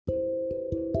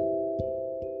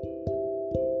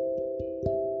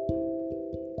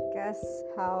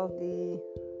how the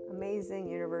amazing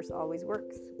universe always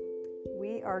works.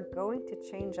 We are going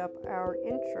to change up our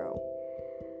intro.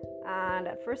 And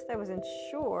at first I wasn't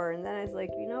sure, and then I was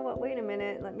like, you know what, wait a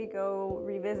minute, let me go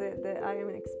revisit the I am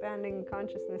an expanding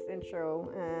consciousness intro.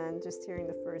 And just hearing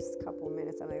the first couple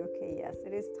minutes, I'm like, okay, yes,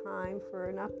 it is time for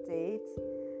an update,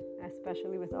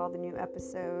 especially with all the new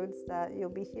episodes that you'll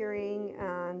be hearing,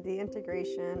 and the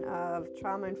integration of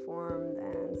trauma-informed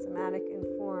and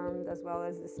somatic-informed, as well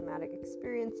as the somatic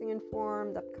experiencing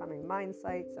informed, upcoming mind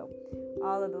sight. So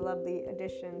all of the lovely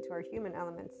addition to our human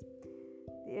elements.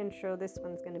 The intro, this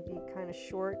one's going to be kind of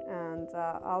short, and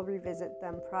I'll revisit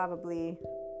them probably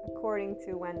according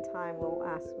to when time will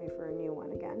ask me for a new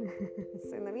one again.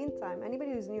 So in the meantime,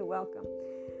 anybody who's new, welcome.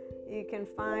 You can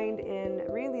find in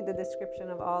really the description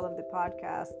of all of the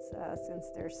podcasts, since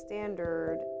they're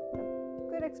standard, a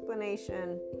good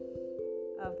explanation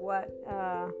of what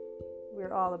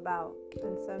we're all about.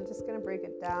 And so I'm just going to break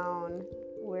it down.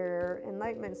 We're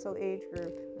Enlightenment Soul Age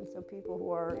Group, and so people who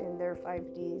are in their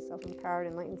 5D, self-empowered,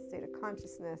 enlightened state of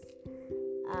consciousness.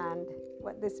 And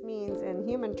what this means in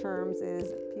human terms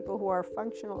is people who are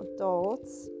functional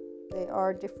adults. They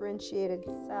are differentiated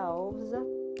selves.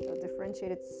 So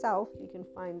differentiated self, you can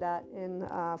find that in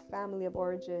family of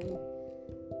origin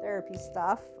therapy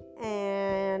stuff.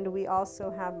 And we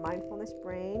also have mindfulness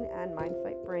brain and mind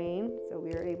fight brain. So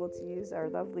we are able to use our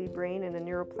lovely brain in a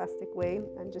neuroplastic way,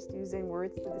 and just using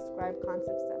words to describe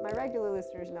concepts that my regular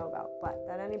listeners know about, but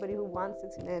that anybody who wants to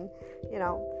tune in,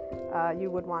 you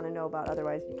would want to know about.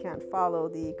 Otherwise, you can't follow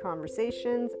the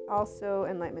conversations. Also,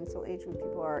 Enlightenment Soul Age Group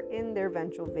people are in their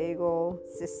ventral vagal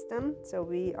system. So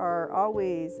we are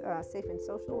always safe and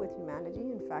social with humanity.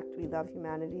 In fact, we love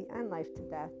humanity and life to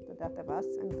death, the death of us.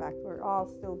 In fact, we're all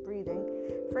still breathing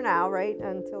for now, right?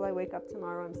 Until I wake up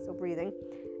tomorrow, I'm still breathing.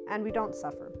 And we don't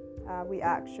suffer. We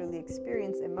actually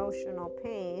experience emotional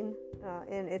pain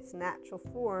in its natural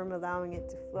form, allowing it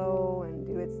to flow and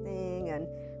do its thing. And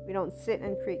we don't sit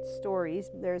and create stories.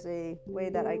 There's a way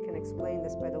that I can explain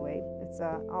this, by the way. It's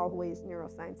always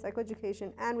neuroscience,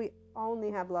 psychoeducation, and we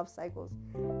only have love cycles.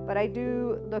 But I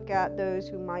do look at those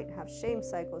who might have shame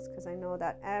cycles, because I know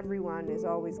that everyone is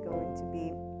always going to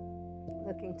be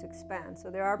looking to expand.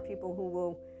 So there are people who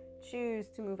will choose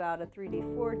to move out of 3D,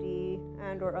 4D,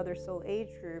 and or other soul age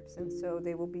groups, and so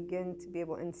they will begin to be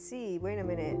able and see, wait a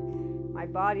minute, my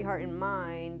body, heart, and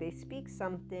mind, they speak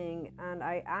something, and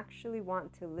I actually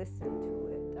want to listen to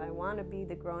it. I want to be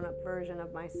the grown-up version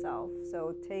of myself.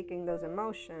 So taking those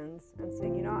emotions and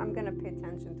saying, I'm going to pay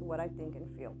attention to what I think and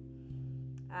feel.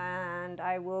 And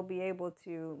I will be able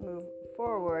to move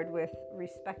forward with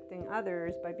respecting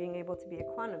others by being able to be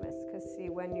equanimous. Because see,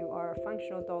 when you are a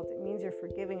functional adult, it means you're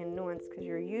forgiving and nuanced, because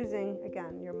you're using,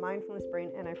 again, your mindfulness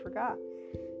brain. And I forgot,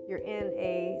 you're in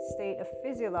a state of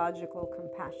physiological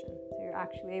compassion. So you're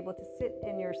actually able to sit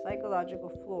in your psychological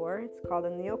floor. It's called a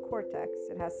neocortex.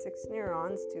 It has 6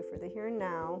 neurons, 2 for the here and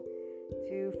now,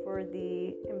 2 for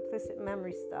the implicit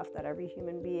memory stuff that every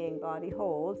human being body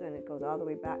holds, and it goes all the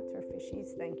way back to our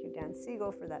fishies. Thank you, Dan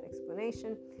Siegel, for that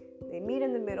explanation. They meet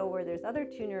in the middle where there's other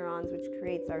 2 neurons, which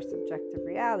creates our subjective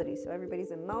reality. So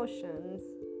everybody's emotions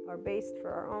are based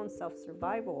for our own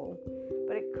self-survival,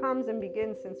 but it comes and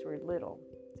begins since we're little.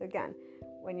 So again,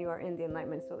 when you are in the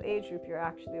Enlightenment Soul Age Group, you're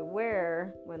actually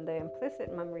aware when the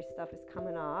implicit memory stuff is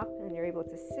coming up, and you're able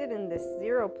to sit in this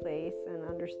zero place and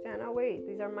understand, oh wait,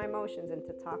 these are my emotions, and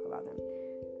to talk about them.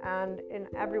 And in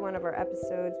every one of our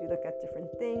episodes, we look at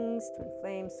different things: twin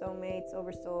flames, soulmates,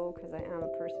 oversoul, because I am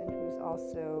a person who's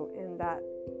also in that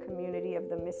community of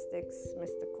the mystics,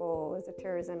 mystical,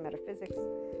 esotericism, metaphysics.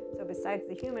 So besides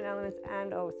the human elements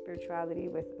and spirituality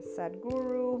with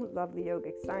Sadhguru, lovely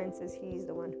yogic sciences, he's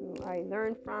the one who I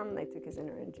learned from. I took his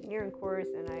inner engineering course,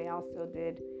 and I also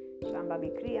did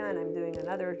Shambhavi Kriya, and I'm doing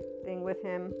another thing with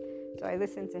him. So I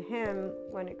listen to him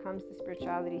when it comes to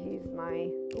spirituality. He's my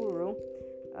guru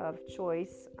of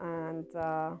choice, and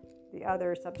the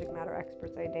other subject matter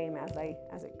experts I name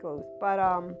as it goes. But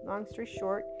long story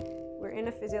short, we're in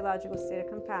a physiological state of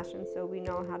compassion, so we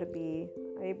know how to be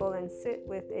able and sit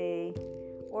with a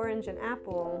orange and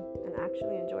apple and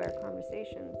actually enjoy our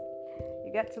conversations.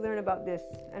 You get to learn about this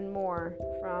and more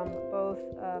from both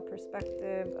a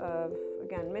perspective of,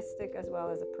 again, mystic as well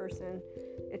as a person.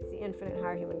 It's the infinite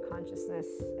higher human consciousness,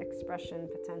 expression,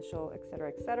 potential,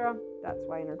 etc., etc. That's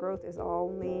why inner growth is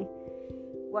only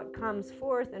what comes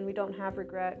forth, and we don't have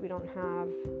regret. We don't have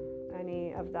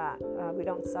any of that. We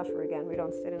don't suffer again. We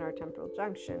don't sit in our temporal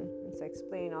junction. And so I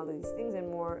explain all of these things and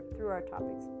more through our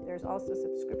topics. There's also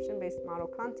subscription-based model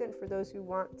content for those who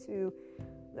want to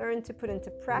learn to put into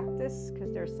practice,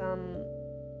 because there's some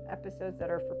episodes that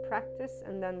are for practice,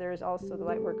 and then there's also the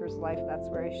Lightworker's Life. That's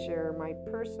where I share my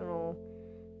personal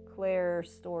Claire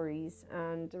stories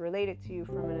and relate it to you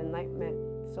from an enlightenment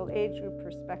soul age group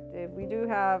perspective. We do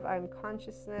have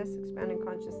consciousness, expanding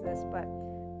consciousness, but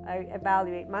I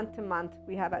evaluate month to month.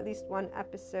 We have at least one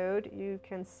episode. You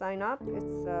can sign up.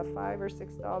 It's $5 or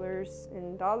 $6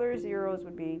 in dollars. Euros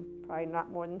would be probably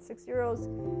not more than €6,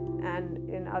 and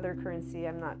in other currency,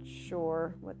 I'm not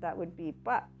sure what that would be.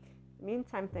 But in the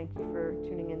meantime, thank you for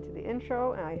tuning into the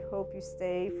intro, and I hope you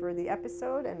stay for the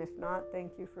episode. And if not,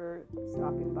 thank you for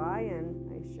stopping by,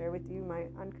 and I share with you my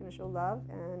unconditional love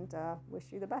and wish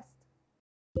you the best.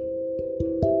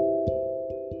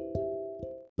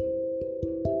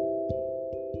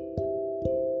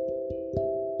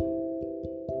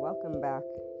 Welcome back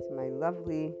to my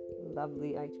lovely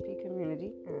IHP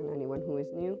community, and anyone who is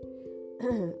new,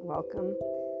 welcome.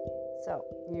 So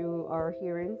you are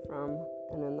hearing from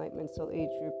an enlightenment soul age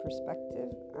group perspective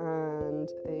and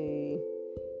a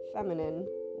feminine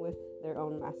with their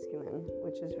own masculine,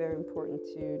 which is very important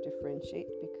to differentiate,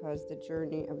 because the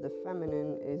journey of the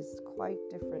feminine is quite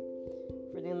different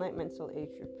for the enlightenment soul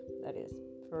age group. That is,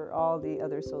 for all the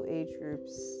other soul age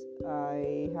groups,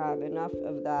 I have enough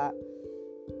of that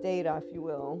data, if you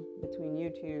will, between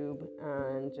YouTube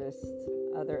and just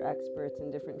other experts in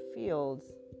different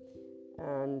fields.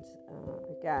 And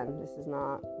again, this is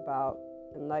not about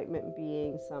enlightenment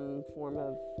being some form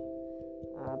of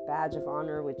badge of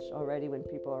honor, which already when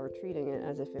people are treating it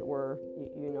as if it were,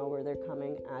 you know where they're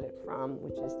coming at it from,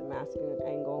 which is the masculine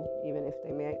angle, even if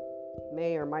they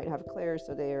may or might have Claire,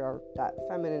 so they are that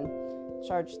feminine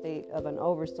charged state of an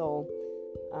oversoul.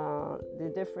 The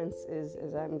difference is,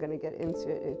 as I'm going to get into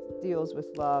it, it deals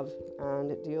with love,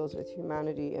 and it deals with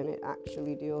humanity, and it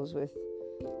actually deals with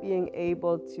being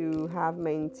able to have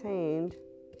maintained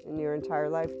in your entire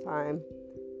lifetime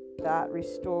that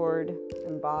restored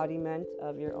embodiment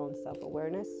of your own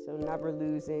self-awareness. So never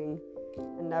losing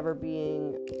and never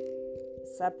being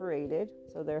separated.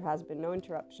 So there has been no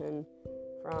interruption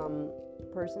from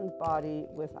a person's body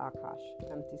with Akash,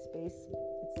 empty space.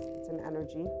 It's an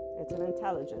energy. It's an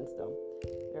intelligence, though.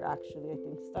 They're actually, I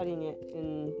think, studying it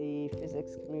in the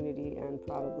physics community, and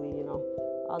probably,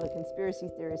 all the conspiracy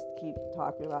theorists keep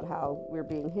talking about how we're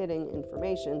being hidden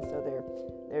information. So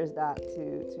there's that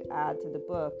to add to the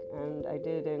book. And I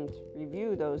didn't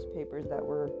review those papers that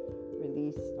were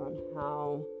released on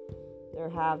how there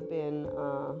has been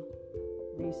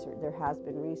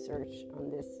research on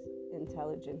this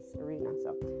intelligence arena.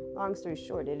 So long story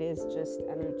short, it is just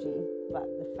energy, but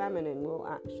the feminine will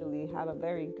actually have a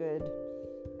very good,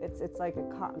 it's like a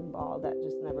cotton ball that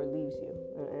just never leaves you.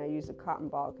 And I use a cotton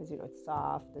ball because it's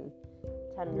soft and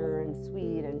tender and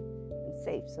sweet and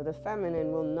safe. So the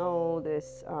feminine will know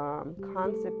this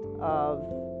concept of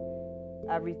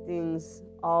everything's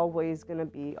always going to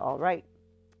be all right.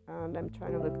 And I'm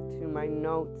trying to look to my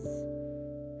notes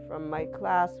from my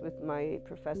class with my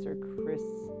professor Chris,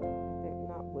 I think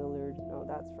not Willard, no,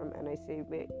 that's from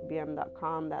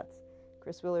nicabm.com. That's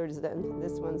Chris Willard. Then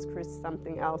this one's Chris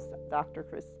something else, Dr.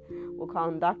 Chris. We'll call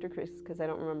him Dr. Chris because I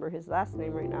don't remember his last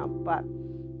name right now. But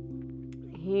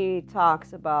he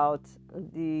talks about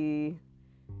he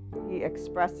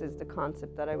expresses the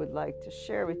concept that I would like to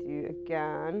share with you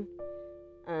again,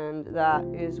 and that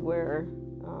is where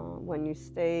when you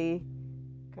stay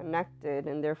connected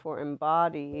and therefore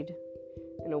embodied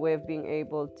in a way of being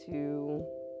able to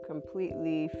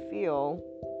completely feel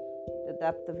the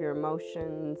depth of your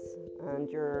emotions, and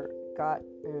your gut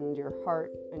and your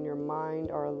heart and your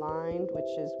mind are aligned,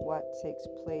 which is what takes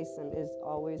place and is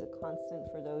always a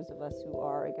constant for those of us who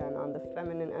are, again, on the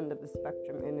feminine end of the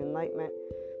spectrum in enlightenment,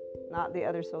 not the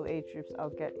other soul age groups. I'll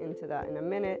get into that in a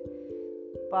minute,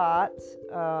 but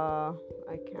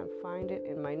I can't find it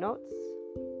in my notes.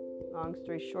 Long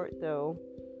story short, though,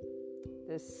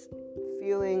 this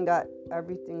feeling that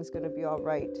everything's going to be all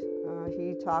right,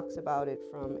 he talks about it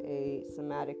from a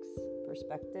somatics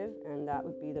perspective, and that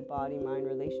would be the body-mind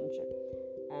relationship.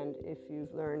 And if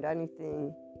you've learned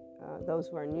anything, those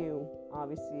who are new,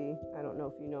 obviously, I don't know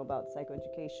if you know about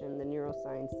psychoeducation, the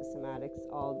neuroscience, the somatics,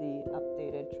 all the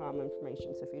updated trauma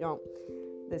information. So if you don't,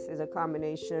 this is a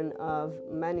combination of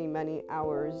many, many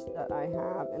hours that I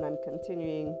have, and I'm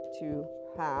continuing to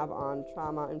have on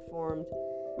trauma-informed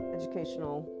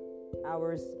educational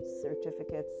hours,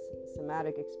 certificates,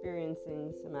 somatic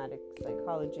experiencing, somatic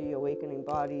psychology, awakening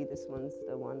body. This one's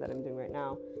the one that I'm doing right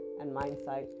now, and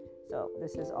mindsight. So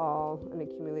this is all an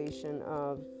accumulation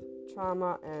of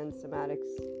trauma and somatics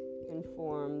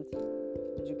informed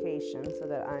education so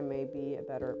that I may be a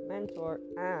better mentor,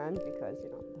 and because the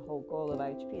whole goal of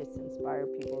IHP is to inspire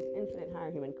people's infinite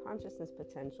higher human consciousness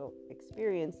potential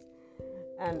experience.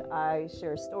 And I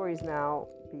share stories now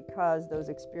because those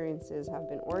experiences have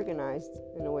been organized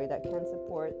in a way that can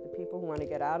support the people who want to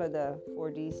get out of the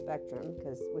 4D spectrum,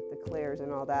 because with the clairs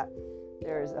and all that,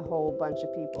 there's a whole bunch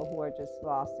of people who are just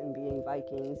lost in being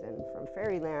Vikings and from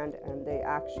fairyland, and they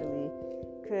actually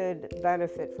could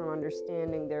benefit from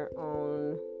understanding their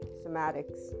own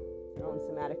somatics, their own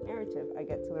somatic narrative. I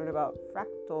get to learn about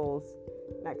fractals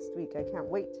next week. I can't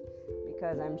wait,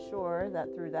 because I'm sure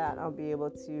that through that I'll be able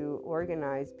to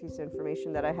organize piece of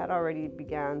information that I had already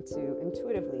began to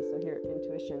intuitively. So here,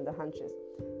 intuition, the hunches.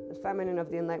 The feminine of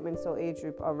the Enlightenment Soul Age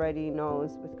group already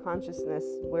knows with consciousness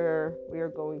where we are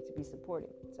going to be supporting.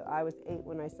 So I was 8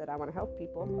 when I said I want to help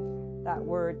people. That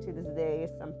word to this day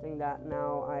is something that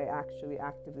now I actually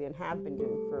actively and have been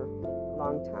doing for a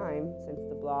long time since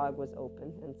the blog was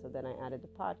open. And so then I added the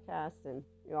podcast, and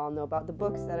you all know about the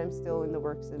books that I'm still in the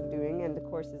works of doing, and the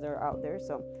courses are out there.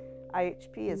 So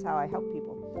IHP is how I help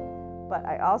people. But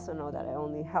I also know that I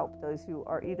only help those who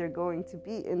are either going to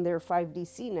be in their 5D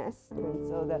C-ness, and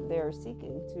so that they are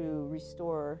seeking to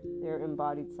restore their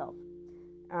embodied self.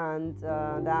 And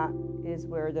that is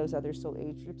where those other soul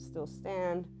age groups still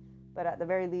stand. But at the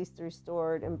very least, the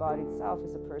restored embodied self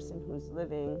is a person who's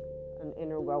living an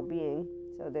inner well-being.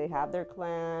 So they have their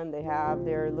clan, they have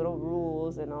their little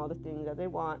rules and all the things that they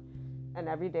want. And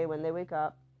every day when they wake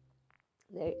up,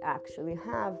 they actually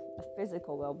have a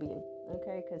physical well-being.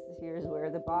 Okay, because here's where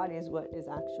the body is what is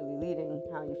actually leading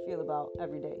how you feel about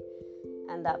every day.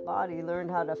 And that body learned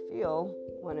how to feel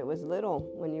when it was little,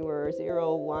 when you were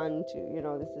 0, 1,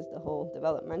 2, this is the whole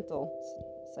developmental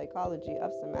psychology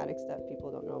of somatics that people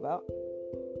don't know about.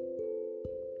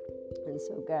 And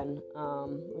so again,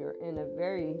 we're in a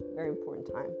very, very important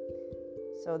time.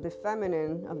 So the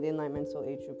feminine of the Enlightenment Soul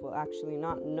Age group will actually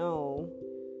not know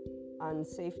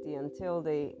unsafety until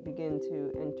they begin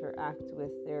to interact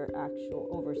with their actual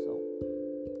oversoul,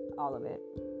 all of it.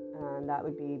 And that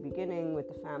would be beginning with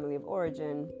the family of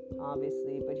origin,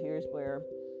 obviously, but here's where,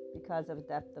 because of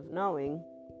depth of knowing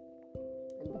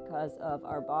and because of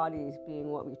our bodies being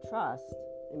what we trust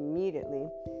immediately,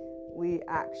 we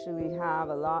actually have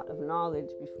a lot of knowledge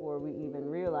before we even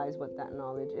realize what that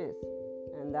knowledge is.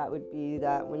 And that would be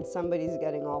that when somebody's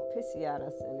getting all pissy at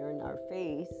us and they're in our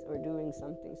face or doing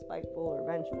something spiteful or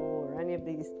vengeful or any of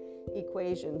these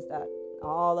equations that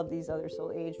all of these other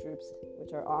soul age groups,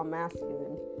 which are all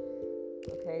masculine,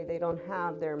 okay, they don't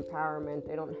have their empowerment,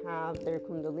 they don't have their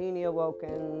kundalini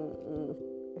awoken.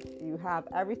 If you have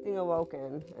everything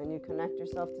awoken and you connect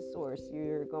yourself to source,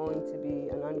 you're going to be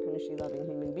an unconditionally loving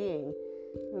human being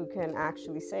who can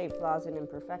actually say flaws and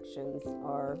imperfections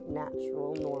are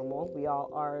natural, normal. We all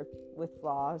are with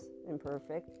flaws,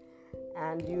 imperfect.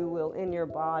 And you will, in your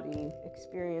body,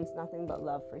 experience nothing but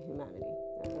love for humanity.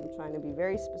 And I'm trying to be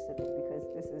very specific because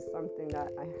this is something that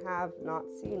I have not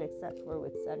seen except for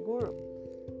with said guru.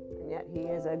 And yet he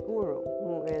is a guru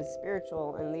who is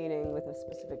spiritual and leading with a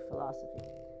specific philosophy.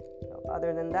 So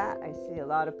other than that, I see a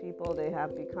lot of people, they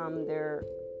have become their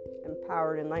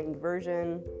empowered, enlightened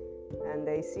version, and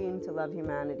they seem to love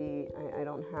humanity. I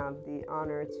don't have the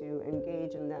honor to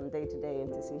engage in them day to day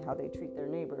and to see how they treat their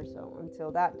neighbor. So until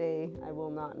that day, I will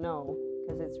not know,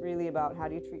 because it's really about how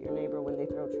do you treat your neighbor when they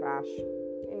throw trash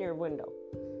in your window.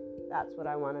 That's what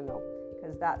I want to know,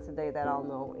 because that's the day that I'll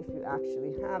know if you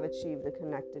actually have achieved the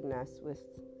connectedness with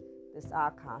this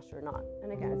Akash or not.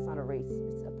 And again, it's not a race,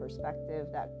 it's a perspective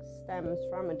that stems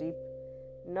from a deep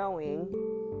knowing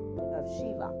of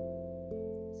Shiva.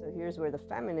 So here's where the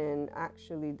feminine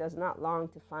actually does not long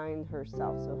to find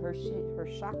herself. So her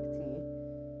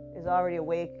Shakti is already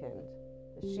awakened.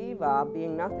 The Shiva,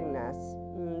 being nothingness,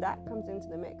 that comes into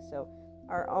the mix. So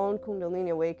our own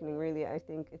Kundalini awakening, really, I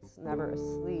think it's never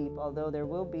asleep, although there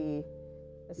will be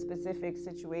a specific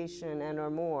situation and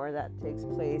or more that takes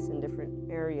place in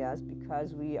different areas,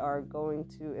 because we are going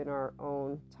to, in our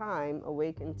own time,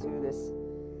 awaken to this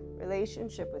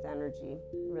relationship with energy,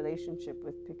 relationship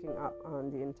with picking up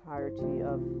on the entirety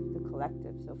of the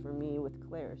collective. So for me, with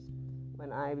clairs,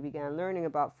 when I began learning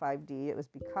about 5D, it was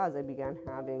because I began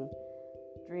having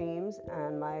dreams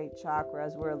and my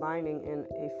chakras were aligning in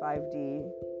a 5D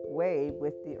way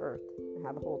with the earth. I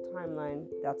have a whole timeline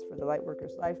that's for the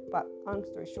Lightworker's life, but long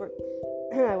story short,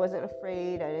 I wasn't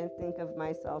afraid. I didn't think of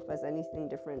myself as anything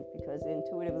different, because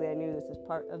intuitively I knew this is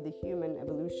part of the human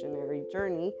evolutionary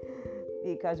journey,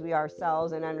 because we are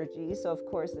cells and energy. So of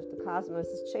course, if the cosmos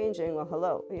is changing, well,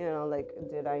 hello,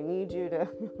 did I need you to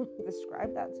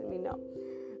describe that to me? No.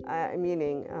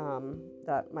 Meaning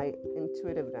that my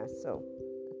intuitiveness. So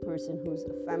a person who's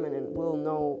a feminine will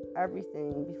know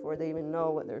everything before they even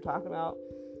know what they're talking about.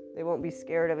 They won't be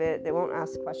scared of it. They won't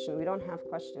ask questions. We don't have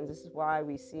questions. This is why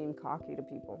we seem cocky to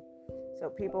people. So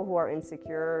people who are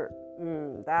insecure,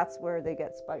 that's where they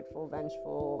get spiteful,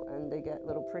 vengeful, and they get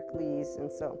little pricklies.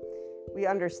 And so we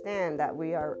understand that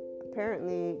we are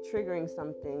apparently triggering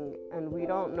something and we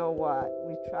don't know what.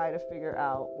 We try to figure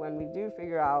out. When we do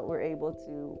figure out, we're able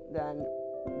to then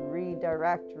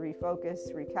redirect,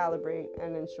 refocus, recalibrate,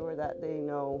 and ensure that they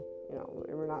know,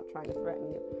 we're not trying to threaten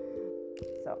you.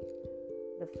 So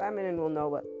the feminine will know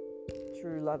what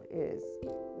true love is,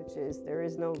 which is there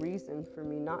is no reason for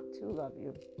me not to love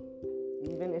you.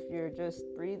 Even if you're just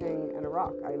breathing in a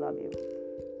rock, I love you.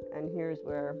 And here's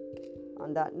where,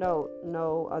 on that note,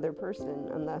 no other person,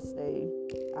 unless they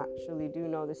actually do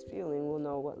know this feeling, will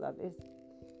know what love is.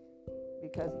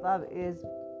 Because love is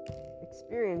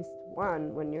experienced,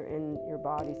 one, when you're in your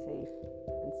body safe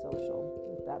and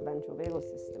social with that ventral vagal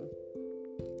system.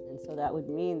 And so that would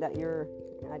mean that you're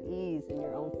at ease in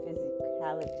your own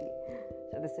physicality.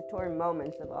 So the Satori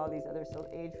moments of all these other soul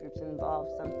age groups involve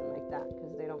something like that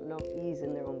because they don't know ease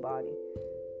in their own body.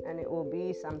 And it will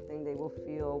be something they will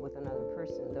feel with another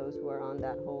person, those who are on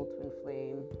that whole twin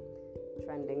flame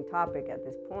trending topic at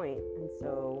this point. And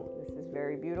so this is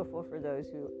very beautiful for those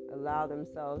who allow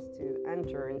themselves to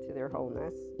enter into their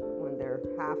wholeness. When they're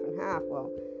half and half,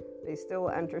 well, they still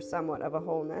enter somewhat of a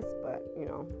wholeness, but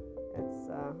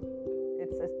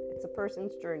it's a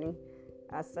person's journey.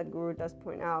 As Sadhguru does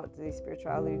point out, the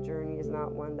spirituality journey is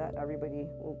not one that everybody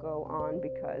will go on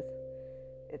because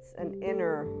it's an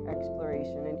inner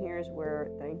exploration. And here's where,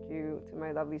 thank you to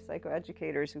my lovely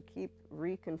psychoeducators who keep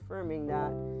reconfirming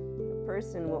that the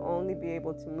person will only be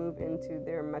able to move into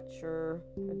their mature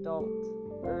adult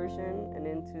version and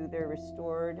into their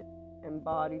restored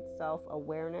embodied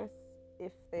self-awareness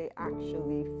if they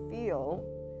actually feel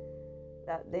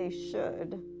that they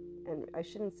should, and I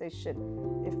shouldn't say should,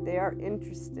 if they are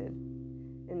interested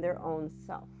in their own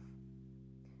self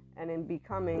and in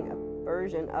becoming a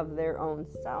version of their own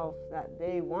self that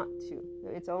they want to.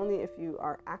 It's only if you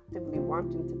are actively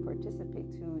wanting to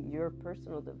participate to your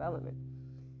personal development.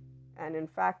 And in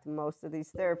fact, most of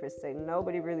these therapists say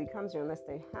nobody really comes here unless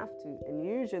they have to. And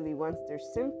usually once their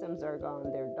symptoms are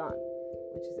gone, they're done,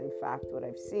 which is in fact what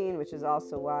I've seen, which is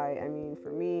also why,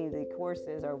 for me, the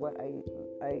courses are what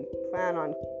I plan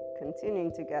on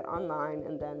continuing to get online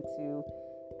and then to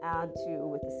add to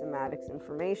with the somatics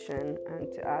information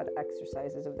and to add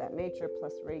exercises of that nature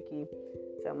plus Reiki.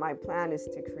 So my plan is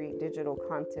to create digital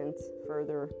content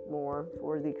furthermore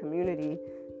for the community,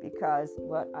 because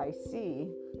what I see,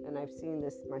 and I've seen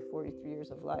this my 43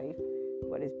 years of life,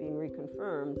 what is being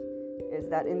reconfirmed is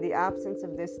that in the absence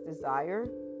of this desire,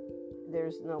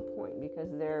 there's no point,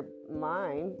 because their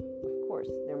mind, of course,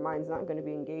 their mind's not going to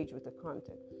be engaged with the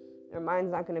content. Their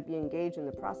mind's not going to be engaged in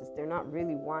the process. They're not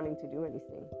really wanting to do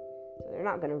anything. So they're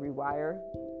not going to rewire,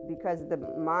 because the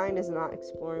mind is not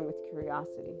exploring with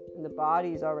curiosity. And the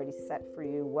body is already set for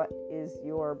you what is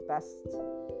your best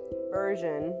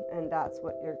version, and that's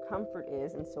what your comfort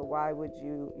is. And so why would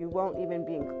you won't even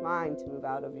be inclined to move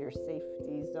out of your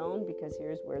safety zone, because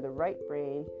here's where the right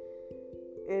brain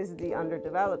is the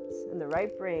underdeveloped, and the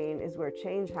right brain is where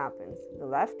change happens. The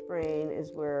left brain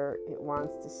is where it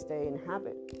wants to stay in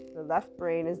habit. The left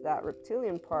brain is that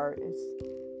reptilian part, is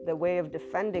the way of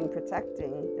defending,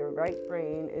 protecting. The right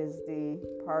brain is the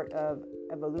part of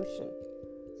evolution.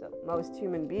 So most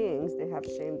human beings, they have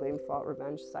shame, blame, fault,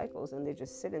 revenge cycles, and they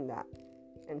just sit in that.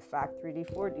 In fact,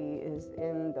 3D, 4D is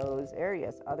in those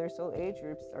areas. Other soul age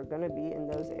groups are going to be in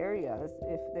those areas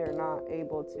if they're not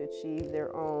able to achieve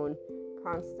their own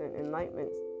constant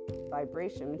enlightenment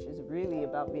vibration, which is really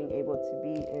about being able to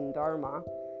be in Dharma.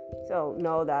 So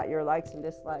know that your likes and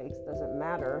dislikes doesn't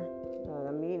matter.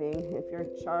 Meaning, if you're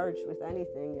charged with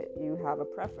anything, you have a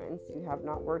preference. You have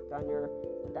not worked on your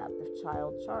adaptive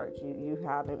child charge. You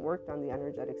haven't worked on the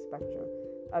energetic spectrum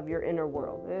of your inner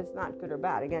world. It's not good or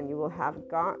bad. Again, you will have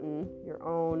gotten your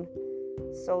own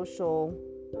social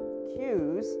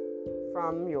cues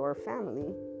from your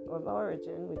family of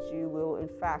origin, which you will in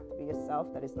fact be a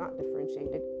self that is not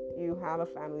differentiated. You have a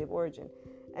family of origin,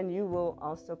 and you will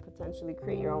also potentially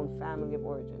create your own family of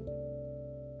origin.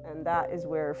 And that is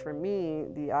where, for me,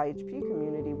 the IHP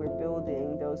community, we're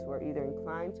building those who are either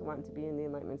inclined to want to be in the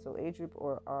Enlightenment Soul Age group,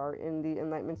 or are in the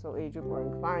Enlightenment Soul Age group, or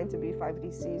inclined to be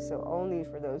 5DC. So only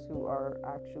for those who are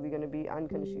actually going to be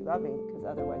unconditionally loving, because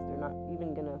otherwise they're not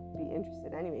even going to be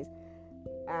interested anyways.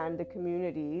 And the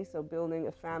community, so building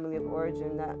a family of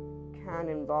origin that can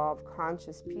involve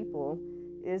conscious people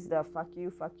is the fuck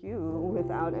you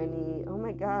without any, oh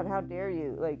my God, how dare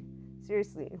you? Like,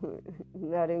 seriously,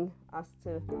 letting us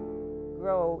to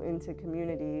grow into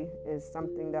community is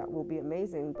something that will be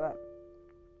amazing. But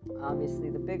obviously,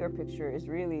 the bigger picture is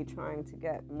really trying to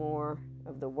get more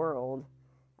of the world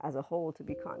as a whole to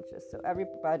be conscious. So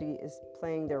everybody is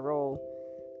playing their role.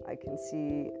 I can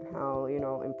see how,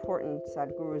 important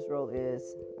Sadhguru's role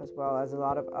is, as well as a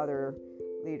lot of other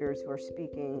leaders who are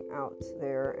speaking out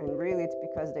there. And really, it's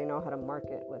because they know how to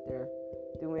market what they're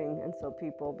doing. And so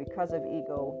people, because of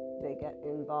ego, they get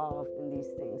involved in these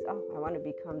things. Oh, I want to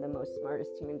become the most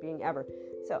smartest human being ever.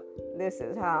 So this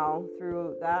is how,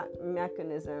 through that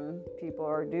mechanism, people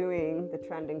are doing the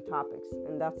trending topics.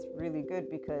 And that's really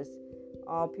good, because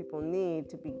all people need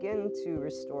to begin to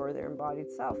restore their embodied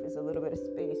self is a little bit of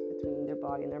space between their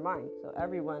body and their mind. So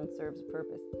everyone serves a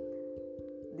purpose.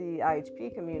 The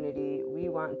IHP community, we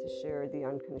want to share the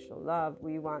unconditional love.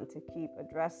 We want to keep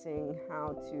addressing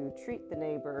how to treat the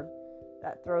neighbor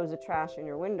that throws the trash in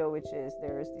your window, which is,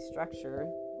 there's the structure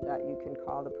that you can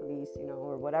call the police,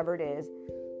 or whatever it is.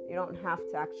 You don't have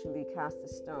to actually cast a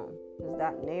stone, because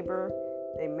that neighbor,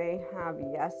 they may have,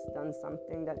 yes, done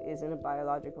something that isn't a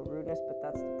biological rudeness, but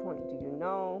that's the point. Do you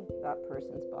know that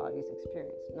person's body's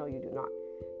experience? No, you do not.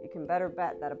 You can better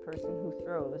bet that a person who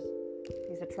throws a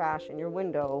piece of trash in your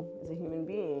window is a human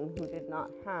being who did not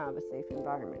have a safe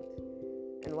environment.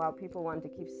 And while people want to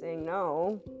keep saying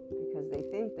no because they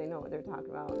think they know what they're talking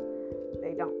about,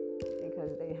 they don't,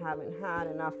 because they haven't had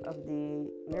enough of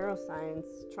the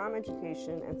neuroscience, trauma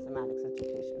education, and somatics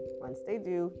education. Once they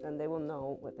do, then they will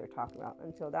know what they're talking about.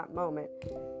 Until that moment,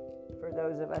 for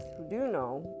those of us who do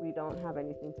know, we don't have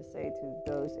anything to say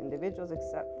to those individuals,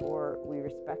 except for, we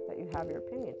respect that you have your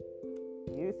opinion.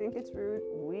 You think it's rude,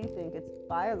 we think it's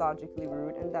biologically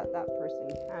rude, and that person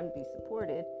can be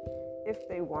supported if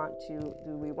they want to.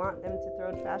 Do we want them to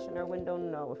throw trash in our window?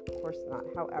 No, of course not.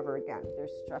 However, again,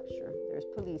 there's structure. There's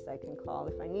police I can call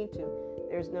if I need to.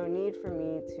 There's no need for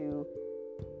me to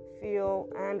feel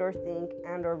and or think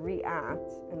and or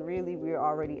react. And really, we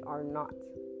already are not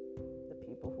the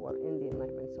people who are in the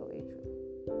Enlightenment Soul Age group,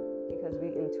 because we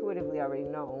intuitively already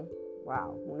know,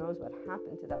 wow, who knows what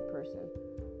happened to that person.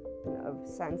 A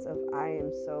sense of, I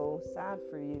am so sad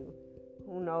for you.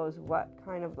 Who knows what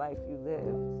kind of life you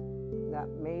lived that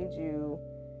made you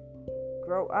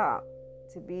grow up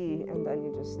to be, and then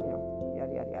you just,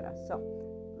 yada, yada, yada. So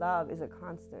love is a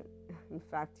constant. In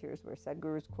fact, here's where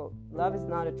Sadhguru's quote, love is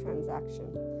not a transaction.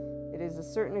 It is a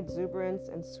certain exuberance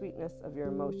and sweetness of your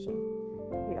emotion.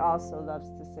 He also loves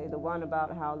to say the one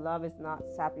about how love is not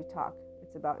sappy talk.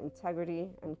 It's about integrity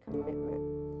and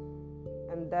commitment.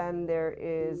 And then there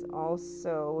is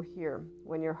also here,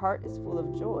 when your heart is full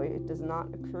of joy, it does not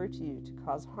occur to you to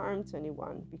cause harm to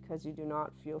anyone, because you do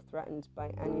not feel threatened by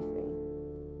anything.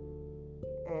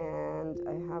 And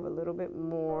I have a little bit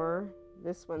more.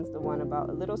 This one's the one about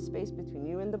a little space between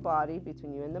you and the body,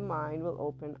 between you and the mind, will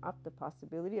open up the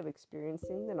possibility of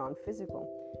experiencing the non-physical,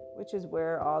 which is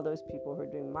where all those people who are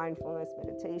doing mindfulness,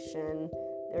 meditation,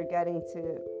 they're getting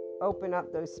to open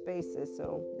up those spaces,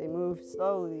 so they move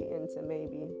slowly into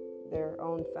maybe their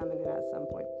own feminine at some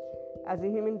point. As a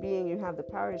human being, you have the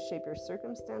power to shape your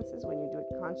circumstances. When you do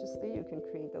it consciously, you can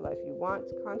create the life you want.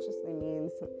 Consciously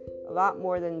means a lot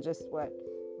more than just what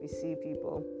we see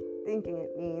people thinking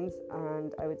it means,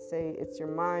 and I would say it's your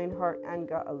mind, heart, and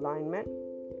gut alignment.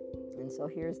 And so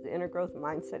here's the inner growth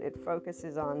mindset. It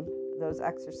focuses on those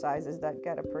exercises that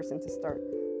get a person to start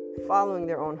following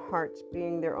their own heart,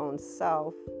 being their own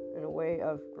self, in a way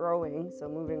of growing. So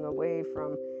moving away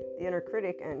from the inner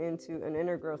critic and into an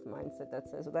inner growth mindset that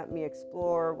says, let me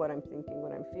explore what I'm thinking,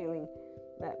 what I'm feeling.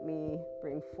 Let me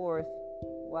bring forth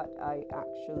what I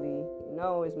actually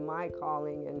know is my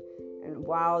calling. And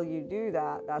while you do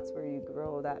that, that's where you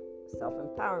grow that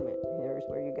self-empowerment. Here's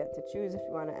where you get to choose if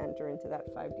you want to enter into that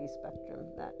 5D spectrum,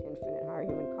 that infinite higher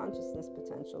human consciousness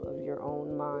potential of your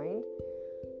own mind.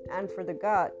 And for the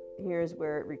gut, here's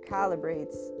where it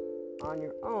recalibrates on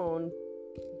your own,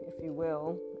 if you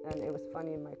will. And it was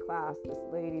funny in my class, this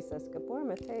lady says, Gabor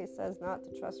Mate says not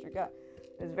to trust your gut.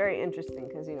 It was very interesting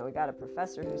because, we got a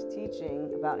professor who's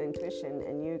teaching about intuition,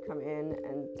 and you come in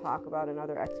and talk about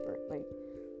another expert. Like,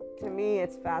 to me,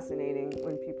 it's fascinating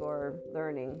when people are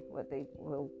learning what they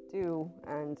will do.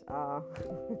 And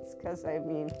it's because,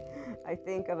 I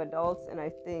think of adults, and I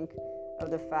think of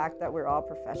the fact that we're all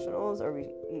professionals, or we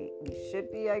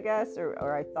should be, I guess,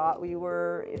 or I thought we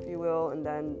were, if you will. And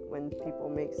then when people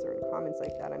make certain comments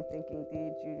like that, I'm thinking, do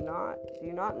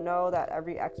you not know that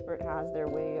every expert has their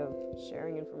way of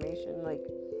sharing information? Like,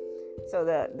 so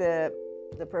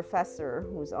the professor,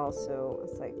 who's also a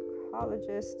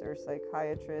psychologist or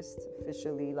psychiatrist,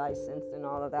 officially licensed and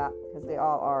all of that, because they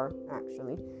all are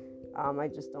actually. I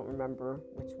just don't remember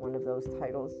which one of those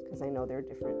titles because I know they're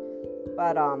different.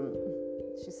 But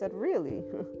she said, really?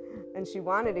 And she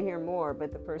wanted to hear more,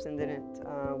 but the person didn't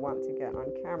want to get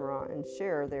on camera and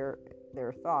share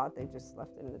their thought. They just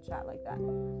left it in the chat like that.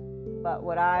 But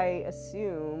what I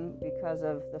assume, because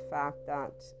of the fact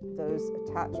that those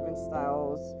attachment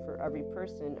styles for every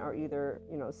person are either,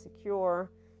 secure,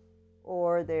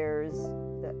 or there's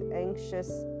the anxious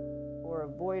or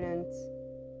avoidant,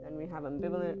 then we have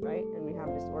ambivalent, right? And we have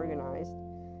disorganized.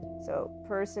 So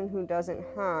person who doesn't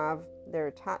have their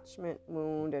attachment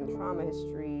wound and trauma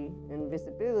history and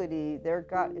visibility, their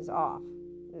gut is off,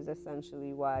 is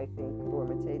essentially why I think Gabor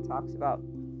Mate talks about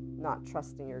not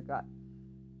trusting your gut.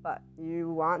 But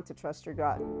you want to trust your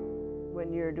gut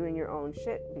when you're doing your own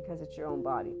shit because it's your own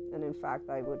body. And in fact,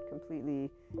 I would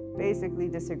basically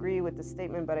disagree with the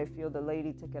statement, but I feel the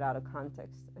lady took it out of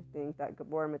context. I think that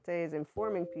Gabor Mate is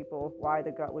informing people why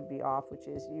the gut would be off, which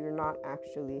is you're not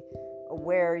actually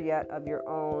aware yet of your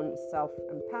own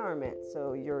self-empowerment.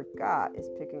 So your gut is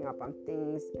picking up on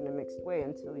things in a mixed way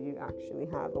until you actually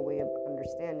have a way of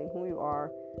understanding who you are,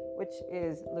 which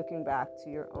is looking back to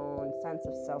your own sense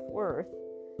of self-worth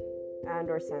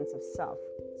and or sense of self.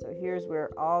 So here's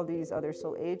where all these other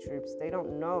soul age groups, they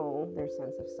don't know their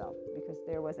sense of self because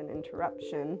there was an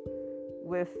interruption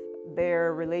with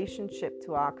their relationship to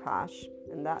Akash,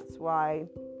 and that's why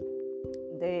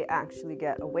they actually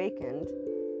get awakened,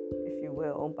 if you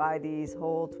will, by these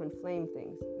whole twin flame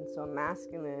things. And so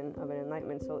masculine of an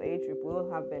enlightenment soul age group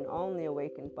will have been only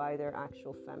awakened by their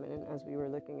actual feminine, as we were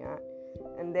looking at,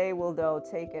 and they will though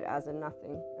take it as a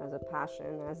nothing, as a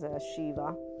passion, as a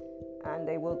Shiva, and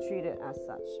they will treat it as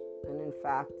such. And in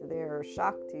fact, their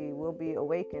Shakti will be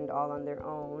awakened all on their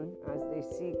own as they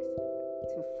seek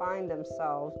to find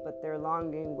themselves, but their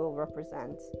longing will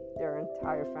represent their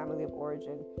entire family of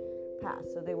origin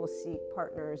past. So they will seek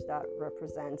partners that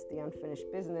represent the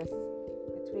unfinished business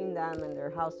between them and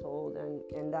their household,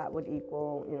 and that would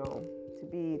equal, to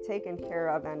be taken care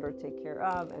of and or take care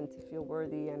of, and to feel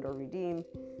worthy and or redeemed.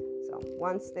 So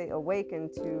once they awaken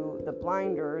to the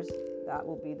blinders, that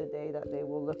will be the day that they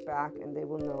will look back and they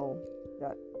will know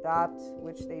that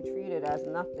which they treated as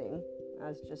nothing,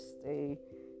 as just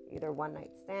either one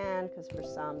night stand, because for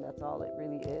some that's all it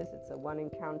really is. It's a one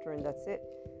encounter and that's it,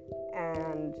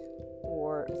 and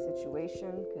or a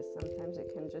situation, because sometimes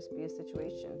it can just be a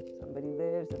situation. Somebody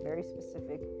lives a very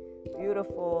specific,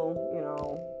 beautiful,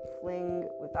 fling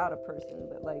without a person,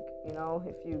 but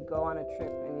if you go on a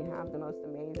trip and you have the most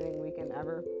amazing weekend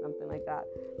ever, something like that.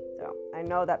 So I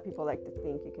know that people like to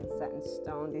think you can set in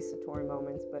stone these Satori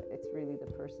moments, but it's really the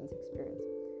person's experience.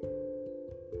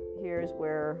 Here's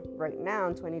where right now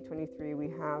in 2023 we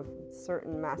have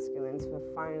certain masculines who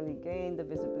have finally gained the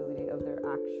visibility of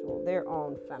their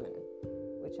own feminine,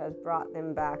 which has brought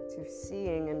them back to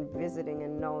seeing and visiting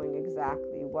and knowing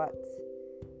exactly what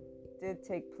did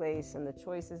take place and the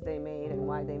choices they made and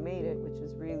why they made it, which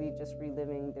is really just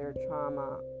reliving their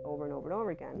trauma over and over and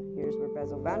over again. Here's where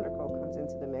Bessel van der Kolk comes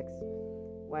into the mix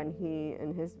when he,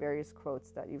 in his various quotes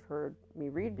that you've heard me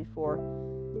read before,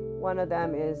 one of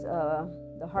them is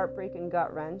the heartbreak and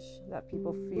gut wrench that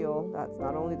people feel. That's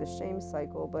not only the shame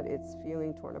cycle, but it's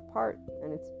feeling torn apart,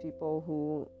 and it's people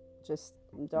who just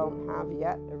don't have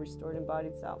yet a restored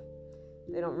embodied self.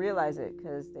 They don't realize it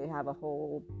because they have a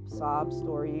whole sob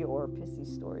story or pissy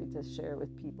story to share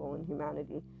with people and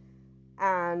humanity,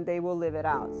 and they will live it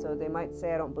out. So they might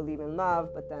say, I don't believe in love,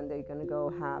 but then they're going to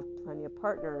go have plenty of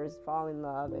partners, fall in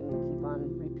love, and keep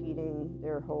on repeating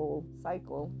their whole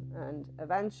cycle. And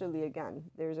eventually, again,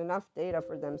 there's enough data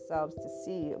for themselves to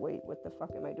see, wait, what the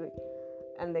fuck am I doing?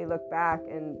 And they look back,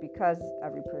 and because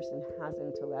every person has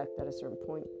intellect at a certain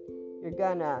point, you're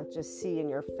gonna just see in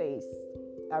your face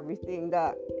everything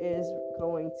that is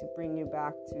going to bring you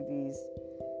back to these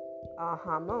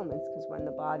aha moments, because when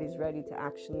the body's ready to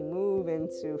actually move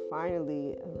into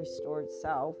finally a restored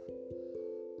self,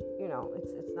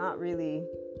 it's not really,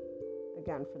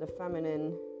 again, for the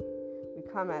feminine, we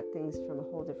come at things from a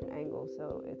whole different angle.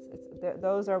 So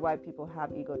those are why people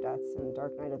have ego deaths and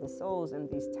dark night of the souls and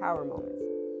these tower moments,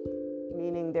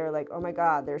 meaning they're like, oh my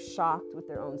God, they're shocked with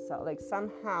their own self. Like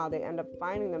somehow they end up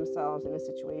finding themselves in a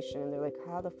situation and they're like,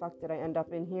 how the fuck did I end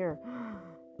up in here?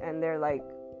 And they're like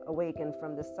awakened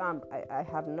from the slump. I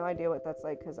have no idea what that's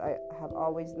like, because I have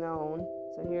always known.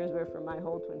 So here's where, for my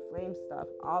whole twin flame stuff,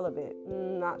 all of it,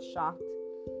 not shocked.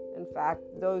 In fact,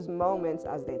 those moments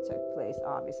as they took place,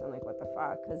 obviously I'm like, what the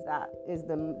fuck? Because that is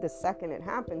the second it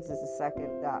happens is the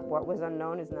second that what was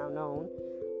unknown is now known,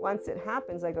 once it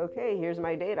happens, like, okay, here's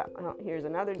my data, here's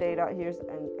another data,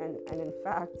 and in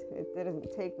fact, it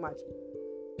didn't take much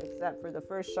except for the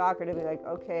first chakra to be like,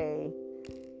 okay,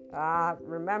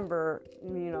 remember,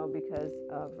 because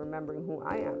of remembering who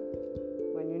I am.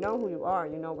 When you know who you are,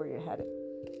 you know where you're headed.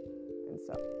 And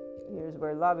so here's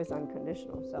where love is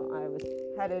unconditional. So I was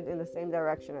headed in the same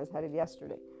direction as headed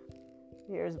yesterday.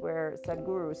 Here's where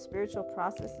Sadhguru's spiritual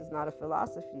process is not a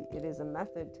philosophy. It is a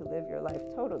method to live your life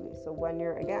totally. So when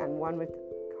you're, again, one with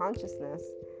consciousness,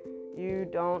 you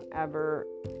don't ever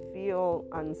feel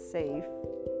unsafe.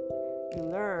 You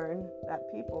learn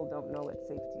that people don't know what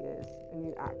safety is. And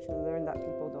you actually learn that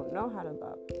people don't know how to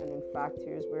love. And in fact,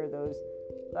 here's where those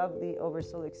lovely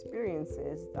oversoul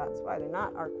experiences, that's why they're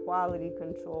not our quality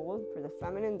control. For the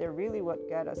feminine, they're really what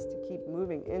get us to keep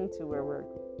moving into where we're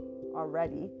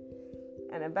already.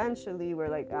 And eventually we're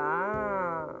like,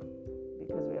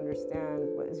 because we understand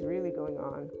what is really going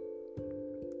on.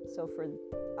 So for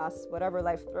us, whatever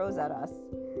life throws at us,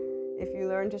 if you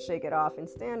learn to shake it off and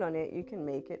stand on it, you can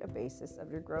make it a basis of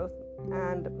your growth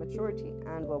and maturity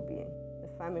and well-being. The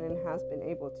feminine has been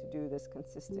able to do this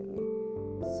consistently.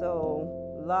 So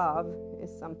love is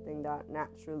something that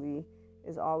naturally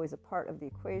is always a part of the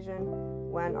equation.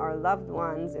 When our loved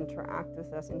ones interact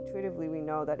with us intuitively, we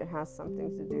know that it has something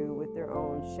to do with their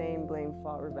own shame, blame,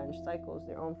 fault, revenge cycles,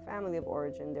 their own family of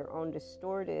origin, their own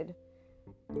distorted,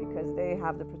 because they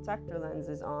have the protector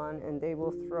lenses on, and they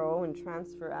will throw and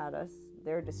transfer at us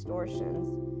their distortions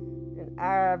in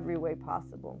every way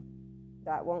possible.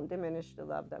 That won't diminish the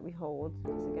love that we hold,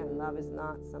 because again, love is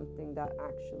not something that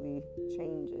actually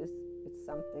changes. It's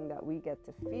something that we get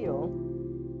to feel,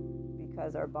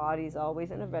 because our body is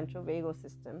always in a ventral vagal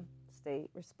system state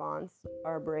response.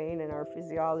 Our brain and our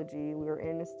physiology, we're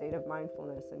in a state of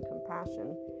mindfulness and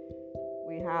compassion.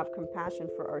 We have compassion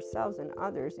for ourselves and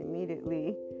others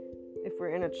immediately. If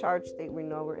we're in a charged state, we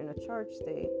know we're in a charged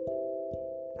state.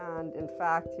 And in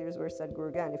fact, here's where Sadhguru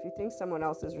again, if you think someone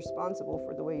else is responsible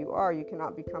for the way you are, you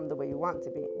cannot become the way you want to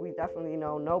be. We definitely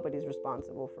know nobody's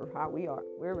responsible for how we are.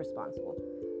 We're responsible.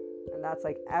 And that's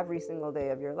like every single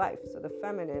day of your life. So the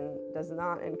feminine does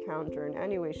not encounter in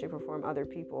any way, shape, or form other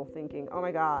people thinking, oh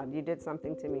my God, you did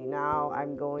something to me. Now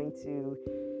I'm going to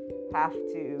have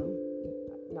to.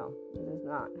 No, it is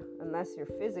not. Unless you're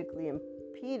physically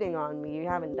impeding on me, you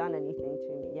haven't done anything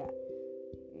to me yet.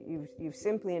 You've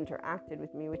simply interacted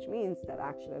with me, which means that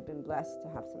actually I've been blessed to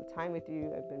have some time with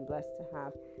you. I've been blessed to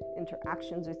have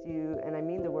interactions with you. And I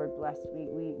mean the word blessed.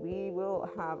 We will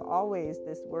have always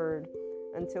this word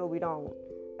until we don't,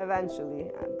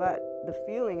 eventually. But the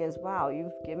feeling is, wow,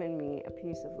 you've given me a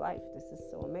piece of life. This is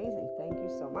so amazing. Thank you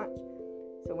so much.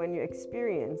 So when you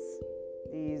experience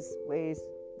these ways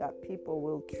that people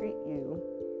will treat you,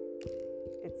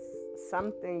 it's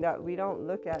something that we don't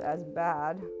look at as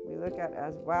bad. We look at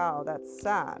as, wow, that's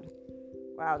sad.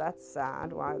 Wow, that's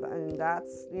sad. Wow, and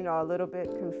that's, a little bit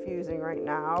confusing right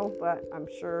now, but I'm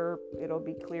sure it'll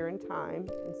be clear in time.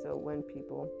 And so when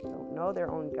people don't know their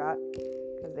own gut,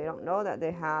 because they don't know that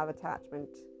they have attachment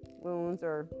wounds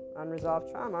or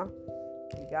unresolved trauma,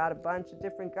 you got a bunch of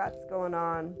different guts going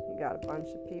on. You got a bunch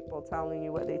of people telling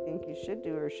you what they think you should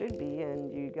do or should be,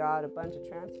 and you got a bunch of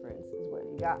transference is what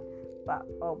you got. But,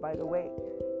 oh, by the way,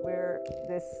 we're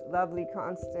this lovely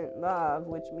constant love,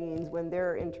 which means when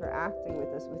they're interacting with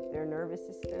us with their nervous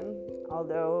system,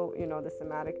 although, the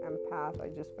somatic empath, I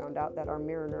just found out that our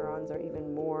mirror neurons are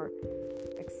even more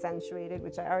accentuated,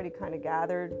 which I already kind of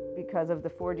gathered because of the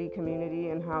 4D community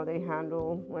and how they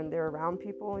handle when they're around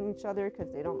people and each other,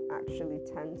 because they don't actually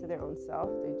tend to their own self.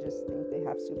 They just think they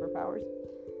have superpowers.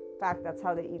 In fact, that's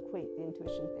how they equate the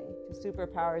intuition thing to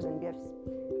superpowers and gifts.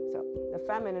 So the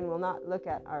feminine will not look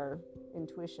at our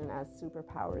intuition as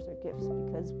superpowers or gifts,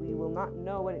 because we will not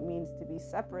know what it means to be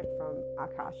separate from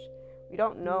Akash. We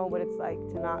don't know what it's like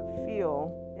to not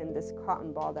feel in this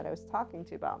cotton ball that I was talking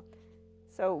to you about.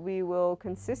 So we will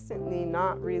consistently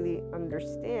not really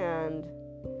understand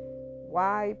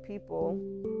why people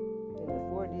in the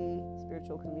 4D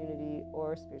spiritual community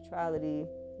or spirituality,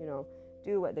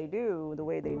 do what they do the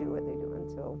way they do what they do,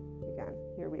 until, again,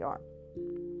 here we are.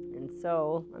 And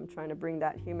so I'm trying to bring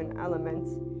that human element.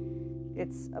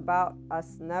 It's about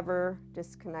us never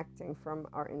disconnecting from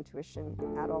our intuition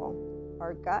at all.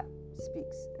 Our gut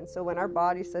speaks. And so when our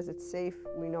body says it's safe,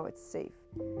 we know it's safe.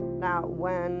 Now,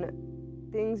 when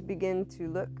things begin to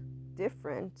look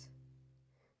different,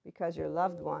 because your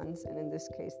loved ones, and in this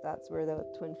case, that's where the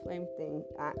twin flame thing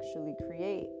actually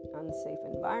create unsafe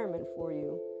environment for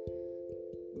you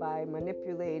by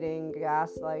manipulating,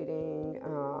 gaslighting,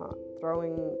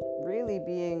 throwing, really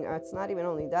being, it's not even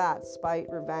only that, spite,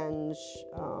 revenge,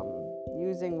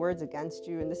 using words against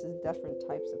you. And this is different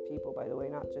types of people, by the way,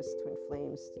 not just twin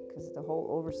flames, because the whole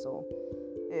oversoul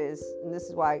is, and this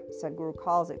is why Sadhguru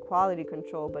calls it quality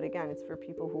control, but again, it's for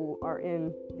people who are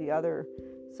in the other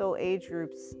soul age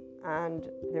groups, and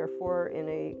therefore in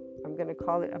a, I'm going to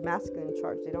call it a masculine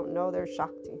charge. They don't know their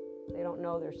Shakti. They don't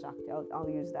know their Shakti. I'll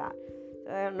use that.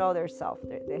 They don't know their self.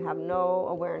 They have no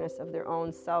awareness of their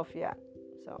own self yet.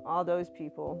 So all those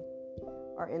people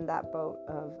are in that boat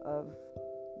of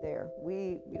there.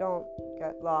 We don't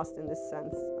get lost in this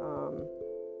sense,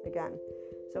 again.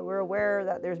 So we're aware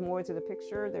that there's more to the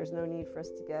picture. There's no need for us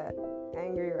to get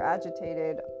angry or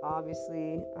agitated.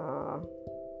 Obviously,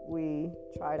 we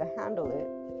try to handle it.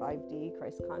 5D,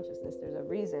 Christ consciousness. There's a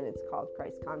reason it's called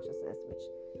Christ consciousness, which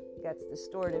gets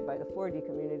distorted by the 4D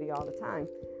community all the time.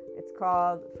 It's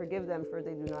called forgive them for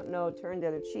they do not know, turn the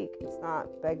other cheek. It's not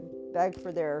beg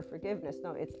for their forgiveness.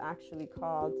 No, it's actually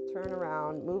called turn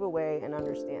around, move away, and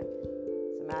understand.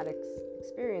 Somatics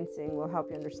experiencing will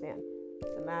help you understand.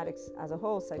 Somatics as a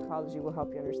whole, psychology will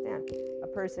help you understand. A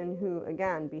person who,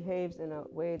 again, behaves in a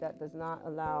way that does not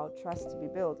allow trust to be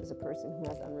built is a person who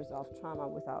has unresolved trauma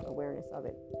without awareness of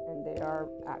it. And they are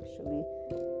actually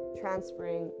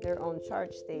transferring their own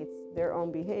charge states, their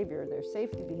own behavior, their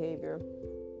safety behavior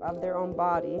of their own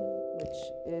body, which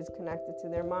is connected to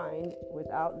their mind,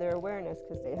 without their awareness,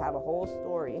 because they have a whole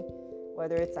story.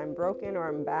 Whether it's I'm broken or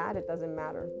I'm bad, it doesn't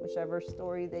matter. Whichever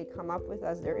story they come up with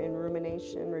as they're in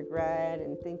rumination, regret,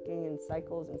 and thinking in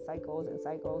cycles and cycles and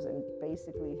cycles, and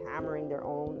basically hammering their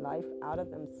own life out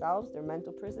of themselves, their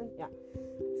mental prison. Yeah.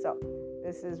 So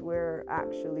this is where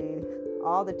actually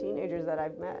all the teenagers that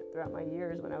I've met throughout my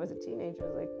years when I was a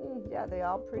teenager, like, yeah, they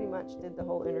all pretty much did the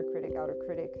whole inner critic, outer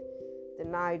critic,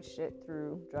 denied shit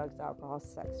through drugs, alcohol,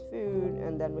 sex, food,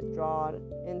 and then withdrawn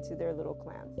into their little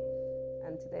clans.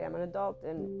 And today I'm an adult,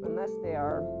 and unless they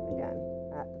are, again,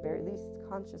 at the very least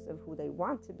conscious of who they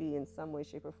want to be in some way,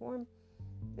 shape, or form,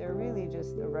 they're really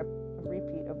just a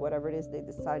repeat of whatever it is they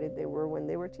decided they were when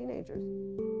they were teenagers.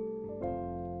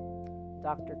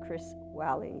 Dr. Chris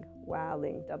Walling,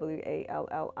 Walling,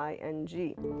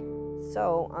 W-A-L-L-I-N-G.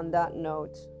 So on that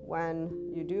note, when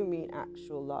you do meet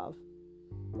actual love,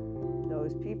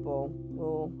 those people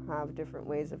will have different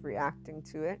ways of reacting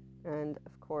to it. And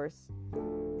of course,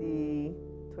 the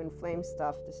twin flame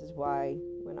stuff, this is why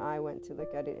when I went to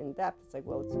look at it in depth, it's like,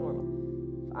 well, it's normal.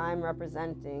 If I'm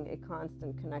representing a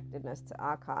constant connectedness to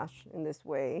Akash in this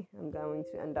way, I'm going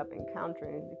to end up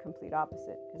encountering the complete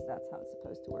opposite, because that's how it's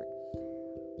supposed to work.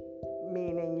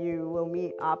 Meaning you will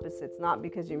meet opposites, not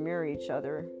because you mirror each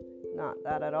other, not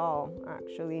that at all,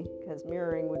 actually, because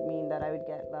mirroring would mean that I would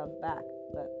get love back.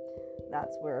 But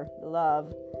that's where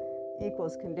love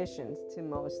equals conditions to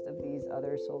most of these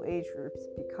other soul age groups,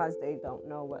 because they don't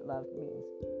know what love means.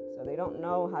 So they don't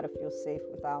know how to feel safe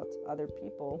without other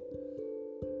people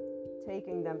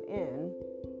taking them in.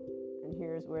 And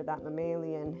here's where that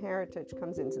mammalian heritage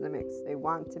comes into the mix. They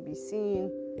want to be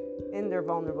seen in their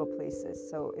vulnerable places.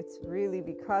 So it's really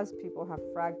because people have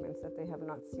fragments that they have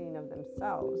not seen of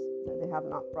themselves, that they have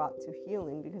not brought to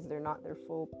healing, because they're not their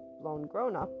full-blown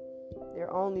grown-up.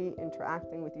 They're only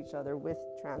interacting with each other with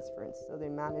transference. So they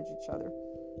manage each other.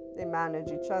 They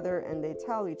manage each other, and they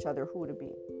tell each other who to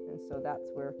be. And so that's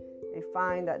where they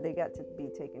find that they get to be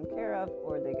taken care of,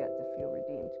 or they get to feel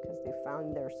redeemed, because they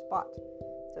found their spot.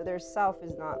 So their self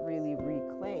is not really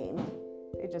reclaimed.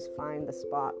 They just find the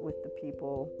spot with the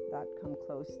people that come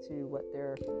close to what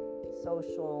their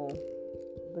social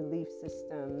belief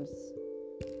systems,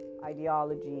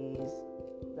 ideologies,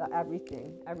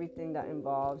 everything that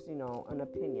involves, an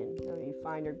opinion. You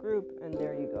find your group, and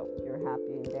there you go. You're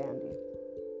happy and dandy.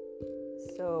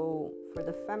 So for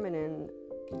the feminine,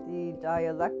 the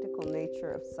dialectical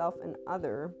nature of self and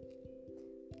other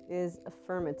is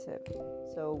affirmative.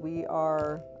 So we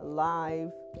are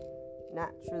alive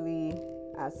naturally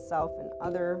as self and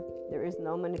other. There is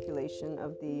no manipulation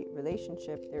of the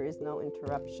relationship. There is no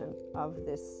interruption of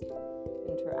this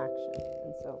interaction.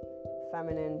 And so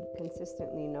feminine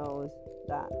consistently knows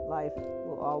that life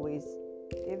will always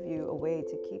give you a way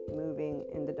to keep moving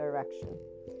in the direction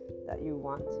that you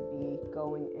want to be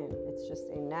going in. It's just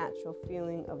a natural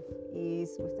feeling of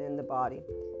ease within the body.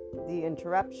 The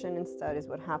interruption instead is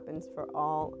what happens for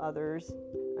all others,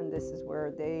 and this is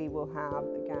where they will have,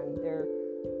 again, their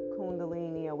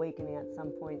Kundalini awakening at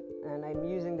some point. And I'm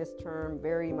using this term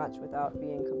very much without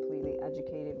being completely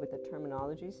educated with the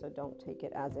terminology, so don't take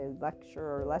it as a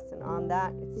lecture or lesson on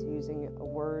that. It's using a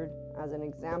word as an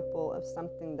example of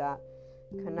something that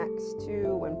connects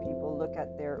to when people look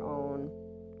at their own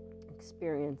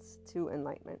experience to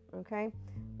enlightenment, okay?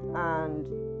 And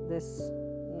this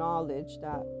knowledge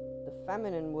that the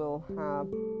feminine will have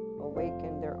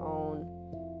awakened their own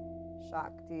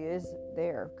Shakti is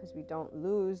there, because we don't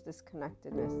lose this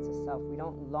connectedness to self. We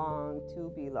don't long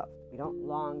to be loved. We don't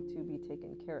long to be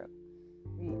taken care of.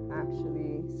 We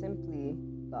actually simply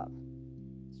love.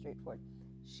 Straightforward.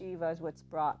 Shiva is what's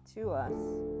brought to us,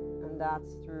 and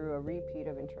that's through a repeat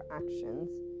of interactions.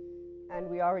 And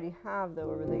we already have the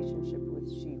relationship with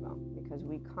Shiva because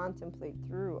we contemplate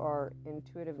through our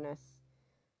intuitiveness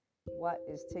what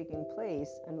is taking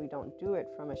place, and we don't do it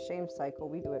from a shame cycle,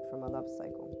 we do it from a love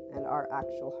cycle. And our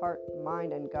actual heart,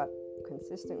 mind, and gut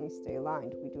consistently stay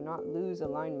aligned. We do not lose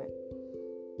alignment.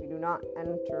 We do not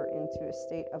enter into a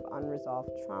state of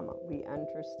unresolved trauma. We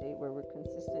enter a state where we're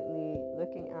consistently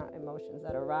looking at emotions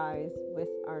that arise with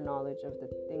our knowledge of the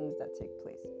things that take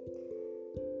place.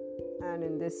 And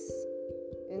in this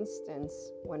instance,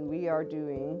 when we are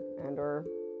doing and are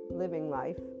living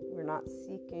life, we're not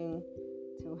seeking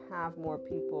to have more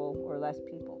people or less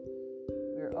people.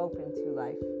 We're open to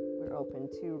life. We're open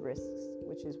to risks,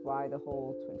 which is why the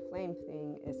whole twin flame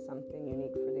thing is something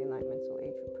unique for the Enlightenment Soul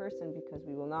Age group person, because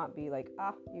we will not be like,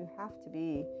 you have to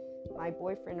be my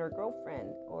boyfriend or girlfriend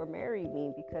or marry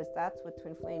me because that's what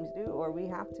twin flames do, or we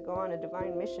have to go on a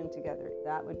divine mission together.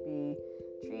 That would be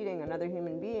treating another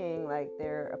human being like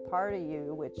they're a part of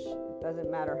you, which it doesn't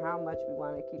matter how much we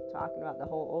want to keep talking about the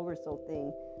whole oversoul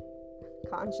thing.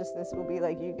 Consciousness will be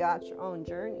like, you got your own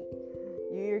journey.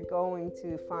 You're going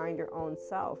to find your own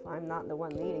self. I'm not the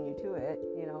one leading you to it,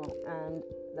 and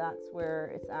that's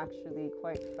where it's actually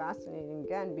quite fascinating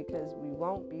again, because we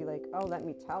won't be like, let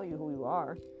me tell you who you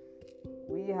are.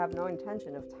 We have no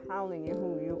intention of telling you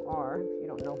who you are. If you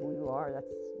don't know who you are,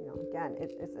 that's, again,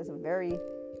 it's a very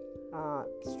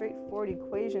straightforward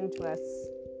equation to us,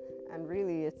 and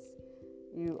really it's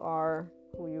you are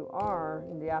who you are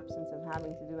in the absence of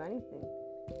having to do anything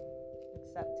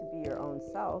except to be your own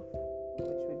self,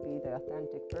 which would be the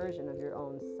authentic version of your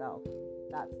own self.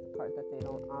 That's the part that they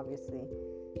don't obviously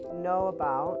know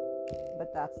about,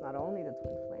 but that's not only the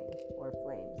twin flame or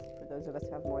flames. For those of us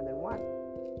who have more than one,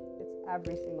 it's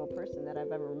every single person that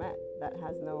I've ever met that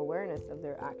has no awareness of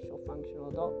their actual functional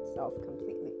adult self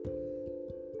completely.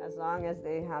 As long as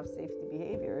they have safety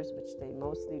behaviors, which they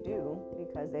mostly do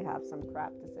because they have some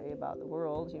crap to say about the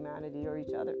world, humanity, or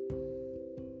each other.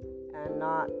 And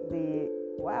not the,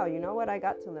 wow, you know what I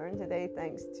got to learn today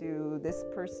thanks to this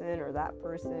person or that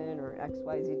person or X,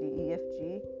 Y, Z, D, E, F,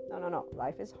 G. No.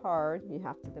 Life is hard. You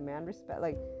have to demand respect.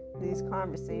 Like, these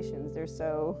conversations, they're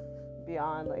so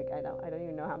beyond, like, I don't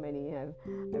even know how many I've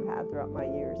had throughout my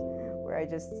years, where I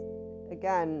just,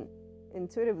 again,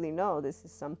 intuitively know this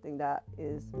is something that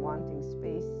is wanting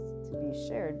space to be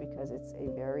shared, because it's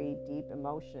a very deep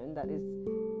emotion that is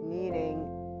needing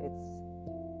its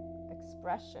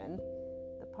expression.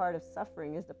 The part of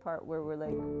suffering is the part where we're like,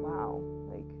 wow,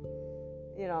 like,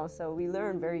 so we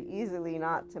learn very easily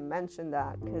not to mention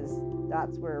that, because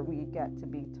that's where we get to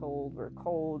be told we're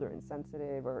cold or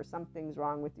insensitive or something's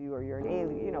wrong with you or you're an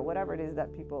alien, whatever it is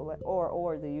that people,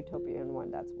 or the utopian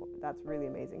one. That's really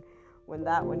amazing when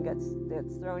that one gets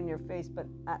thrown in your face, but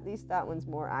at least that one's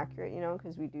more accurate,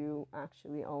 because we do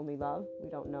actually only love. We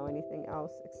don't know anything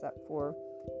else except for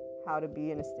how to be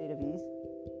in a state of ease.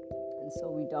 And so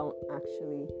we don't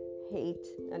actually hate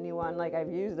anyone. Like,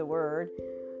 I've used the word,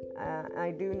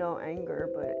 I do know anger,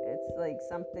 but it's like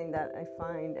something that I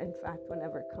find, in fact,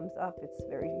 whenever it comes up, it's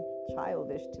very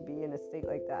childish to be in a state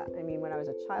like that. I mean, when I was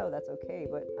a child, that's okay,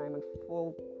 but I'm a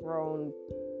full-grown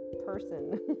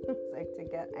person. It's like, to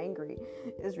get angry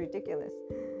is ridiculous,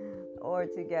 or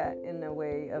to get in the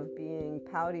way of being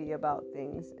pouty about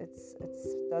things, it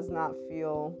does not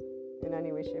feel in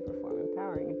any way, shape, or form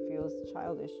empowering. It feels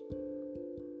childish.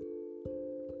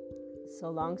 So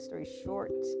long story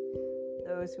short,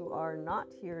 those who are not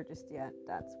here just yet,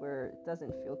 that's where it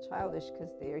doesn't feel childish, because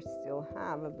they still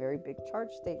have a very big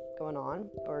charge state going on,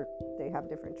 or they have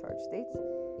different charge states.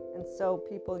 And so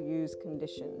people use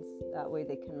conditions. That way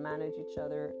they can manage each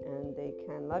other and they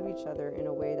can love each other in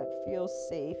a way that feels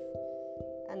safe.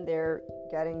 And they're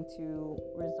getting to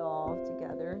resolve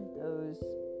together those,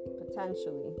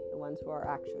 potentially, the ones who are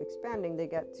actually expanding, they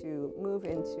get to move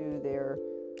into their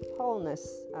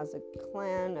wholeness as a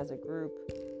clan, as a group,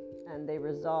 and they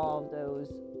resolve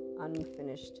those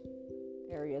unfinished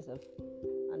areas of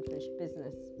unfinished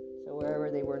business. So wherever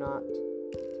they were not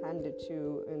tended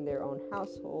to in their own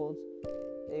households,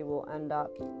 they will end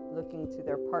up looking to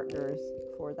their partners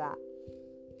for that,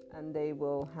 and they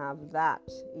will have that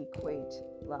equate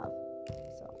love.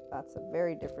 So that's a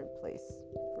very different place.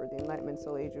 For the Enlightenment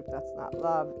Soul Age group, that's not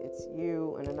love. It's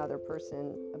you and another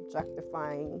person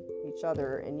objectifying each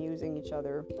other and using each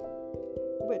other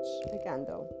which, again,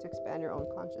 though, to expand your own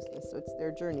consciousness. So it's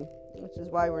their journey, which is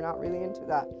why we're not really into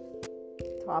that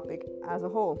topic as a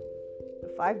whole.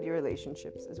 The 5D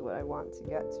relationships is what I want to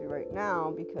get to right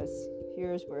now, because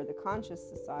here's where the conscious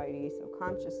society, so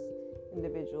conscious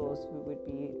individuals who would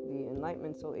be the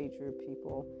Enlightenment Soul Age group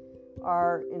people,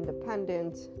 are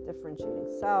independent, differentiating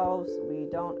selves. We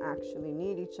don't actually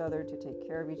need each other to take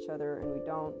care of each other, and we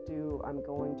don't do I'm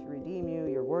going to redeem you,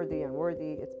 you're worthy,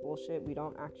 unworthy. It's bullshit. We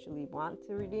don't actually want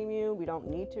to redeem you. We don't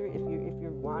need to. If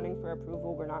you're wanting for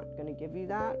approval, we're not going to give you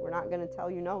that. We're not going to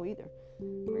tell you no either.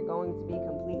 We're going to be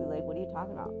completely like, what are you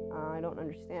talking about? I don't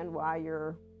understand why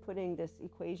you're putting this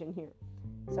equation here.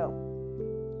 So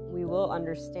we will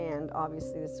understand.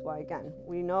 Obviously, this is why, again,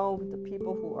 we know the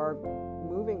people who are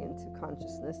moving into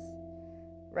consciousness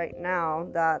right now,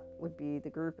 that would be the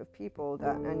group of people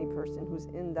that any person who's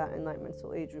in that Enlightenment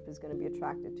Soul Age group is going to be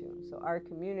attracted to. So our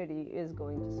community is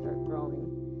going to start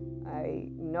growing. I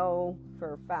know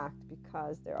for a fact,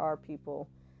 because there are people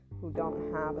who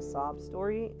don't have a sob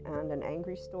story and an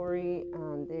angry story,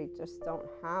 and they just don't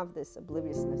have this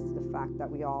obliviousness to the fact that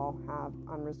we all have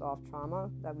unresolved trauma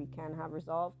that we can have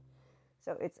resolved.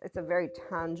 So it's a very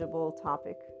tangible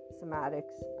topic,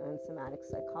 somatics and somatic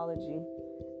psychology.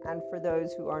 And for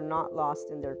those who are not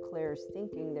lost in their clairs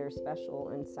thinking they're special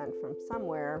and sent from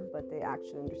somewhere, but they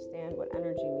actually understand what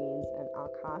energy means and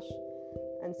Akash.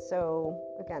 And so,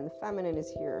 again, the feminine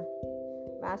is here.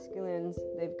 Masculines,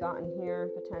 they've gotten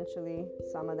here potentially.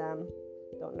 Some of them,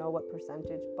 don't know what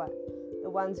percentage, but the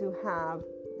ones who have,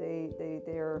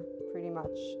 they're pretty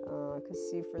much, because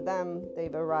see, for them,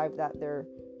 they've arrived at their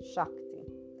Shakti.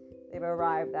 They've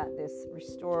arrived at this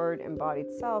restored,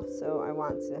 embodied self. So I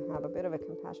want to have a bit of a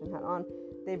compassion hat on.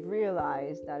 They've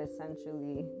realized that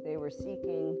essentially they were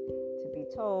seeking to be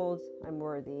told, I'm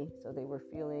worthy. So they were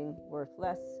feeling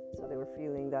worthless. So they were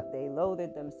feeling that they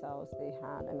loathed themselves. They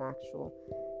had an actual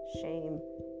shame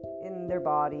in their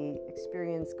body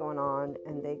experience going on,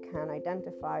 and they can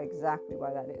identify exactly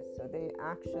why that is. So they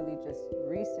actually just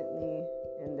recently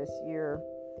in this year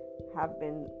have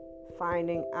been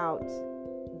finding out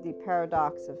the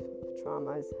paradox of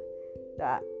trauma is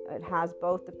that it has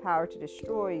both the power to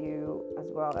destroy you as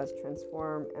well as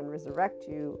transform and resurrect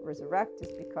you. Resurrect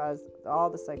is because all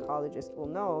the psychologists will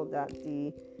know that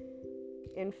the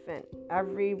infant,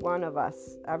 every one of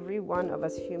us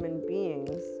human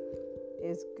beings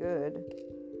is good,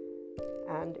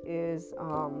 and is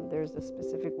there's a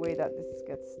specific way that this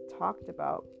gets talked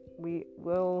about. We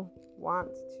will want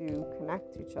to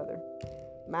connect to each other.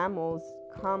 Mammals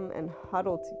come and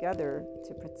huddle together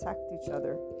to protect each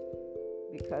other,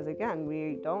 because again,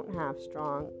 we don't have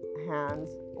strong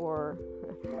hands, or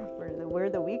we're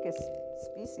the weakest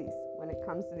species when it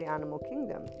comes to the animal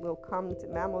kingdom.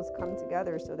 Mammals come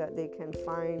together so that they can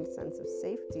find sense of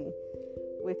safety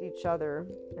with each other,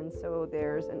 and so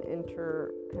there's an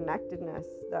interconnectedness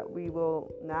that we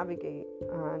will navigate.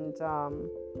 And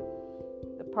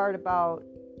the part about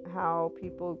how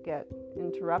people get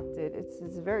interrupted, it's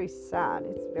very sad,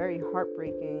 it's very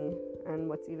heartbreaking. And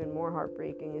what's even more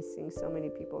heartbreaking is seeing so many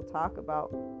people talk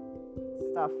about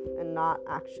stuff and not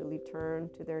actually turn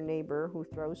to their neighbor who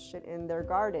throws shit in their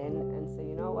garden and say,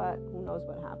 you know what, who knows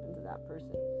what happened to that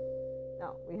person.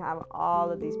 No, we have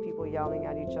all of these people yelling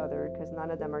at each other because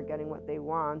none of them are getting what they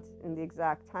want in the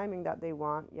exact timing that they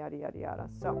want, yada yada yada.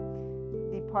 So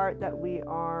the part that we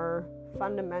are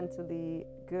fundamentally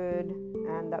good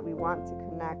and that we want to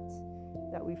connect,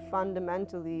 that we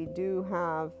fundamentally do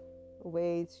have a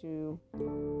way to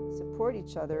support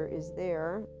each other, is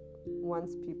there.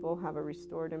 Once people have a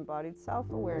restored embodied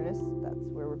self-awareness, that's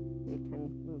where we can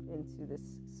move into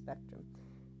this spectrum.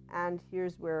 And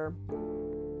here's where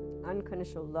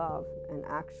unconditional love and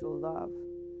actual love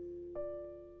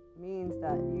means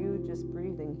that you just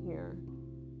breathing here,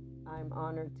 I'm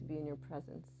honored to be in your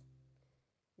presence.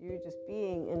 You just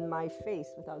being in my face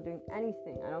without doing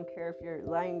anything. I don't care if you're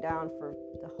lying down for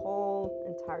the whole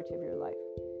entirety of your life.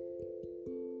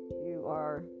 You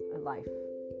are a life,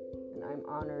 and I'm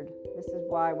honored. This is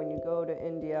why when you go to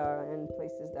India and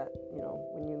places that,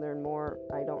 when you learn more,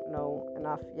 I don't know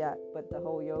enough yet, but the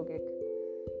whole yogic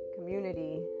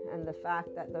community and the fact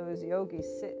that those yogis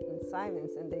sit in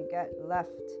silence and they get left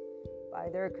by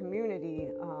their community,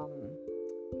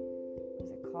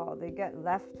 they get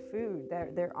left food.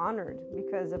 They're honored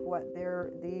because of what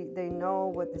they know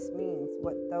what this means,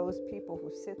 what those people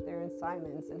who sit there in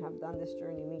silence and have done this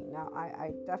journey mean. Now,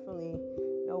 I definitely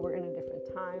know we're in a different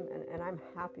time, and I'm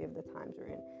happy of the times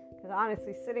we're in, because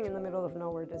honestly, sitting in the middle of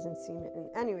nowhere doesn't seem in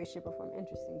any way, shape, or form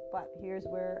interesting. But here's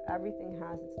where everything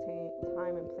has its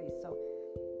time and place. So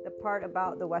the part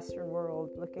about the Western world,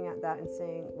 looking at that and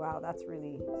saying, wow, that's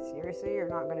really seriously, you're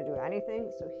not going to do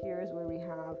anything. So here's where we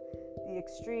have the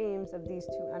extremes of these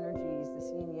two energies,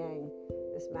 this yin yang,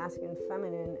 this masculine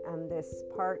feminine, and this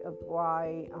part of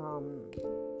why,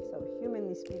 so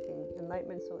humanly speaking,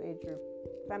 enlightenment soul age group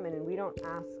feminine, we don't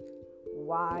ask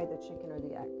why the chicken or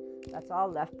the egg. That's all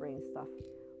left brain stuff.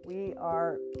 We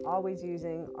are always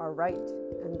using our right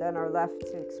and then our left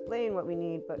to explain what we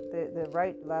need, but the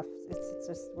right, left, it's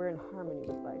just, we're in harmony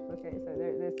with life, okay? So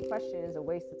this question is a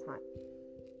waste of time.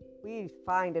 We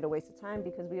find it a waste of time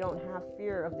because we don't have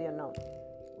fear of the unknown.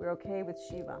 We're okay with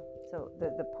Shiva. So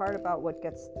the part about what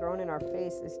gets thrown in our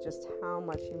face is just how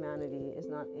much humanity is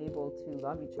not able to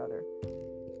love each other.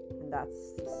 And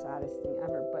that's the saddest thing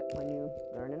ever. But when you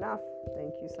learn enough,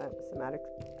 thank you, somatic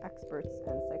experts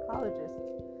and psychologists,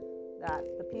 that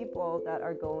the people that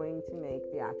are going to make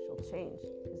the actual change.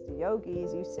 Because the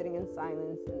yogis, you sitting in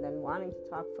silence and then wanting to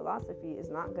talk philosophy is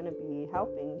not going to be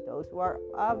helping those who are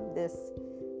of this,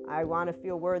 I want to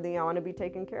feel worthy, I want to be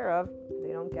taken care of.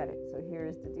 They don't get it. So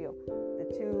here's the deal.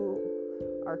 The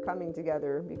two are coming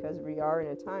together because we are in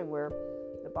a time where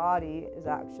the body is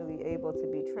actually able to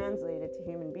be translated to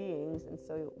human beings. And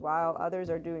so while others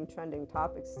are doing trending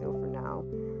topics still for now,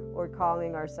 or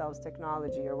calling ourselves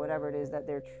technology or whatever it is that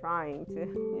they're trying to,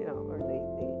 or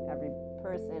every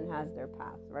person has their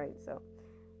path, right? So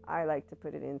I like to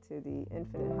put it into the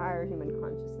infinite higher human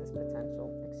consciousness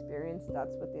potential experience.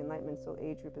 That's what the Enlightenment Soul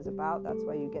Age Group is about. That's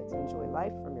why you get to enjoy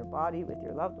life from your body with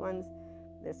your loved ones.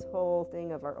 This whole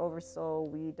thing of our oversoul,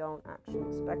 we don't actually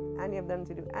expect any of them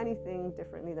to do anything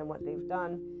differently than what they've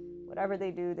done. Whatever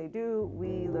they do.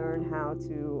 We learn how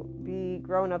to be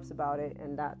grown-ups about it,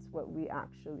 and that's what we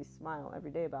actually smile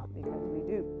every day about, because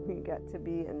we get to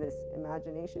be in this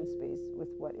imagination space with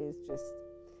what is just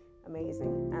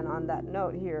amazing. And on that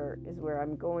note, here is where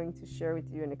I'm going to share with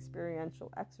you an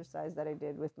experiential exercise that I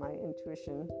did with my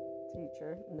intuition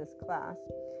teacher in this class.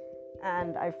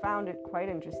 And I found it quite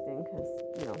interesting because,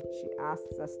 she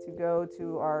asks us to go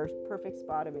to our perfect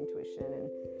spot of intuition and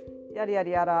yada, yada,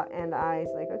 yada. And I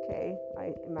was like, okay,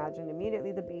 I imagined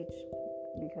immediately the beach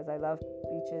because I love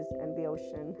beaches and the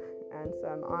ocean. And so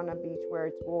I'm on a beach where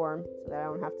it's warm so that I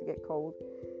don't have to get cold.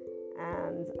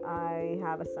 And I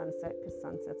have a sunset because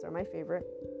sunsets are my favorite.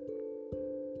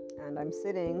 And I'm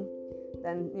sitting.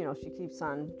 Then, she keeps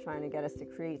on trying to get us to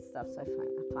create stuff. So I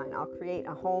fine, I'll create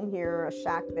a home here, a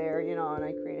shack there, and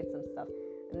I created some stuff.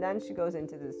 And then she goes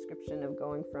into the description of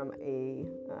going from a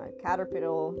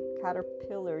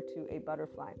caterpillar to a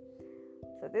butterfly.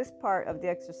 So this part of the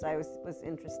exercise was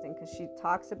interesting because she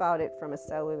talks about it from a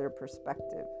cellular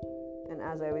perspective. And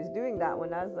as I was doing that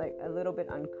one, I was like a little bit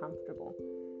uncomfortable.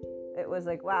 It was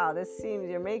like, wow,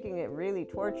 you're making it really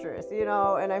torturous,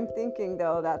 and I'm thinking,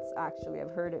 though, that's actually,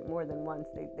 I've heard it more than once.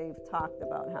 They've talked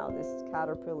about how this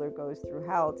caterpillar goes through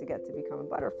hell to get to become a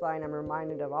butterfly, and I'm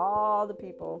reminded of all the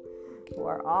people who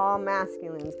are all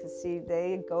masculines, because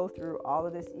they go through all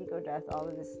of this ego death, all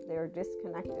of this, they're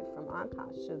disconnected from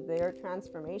Akash, so their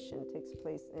transformation takes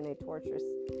place in a torturous,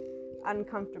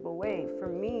 uncomfortable way. For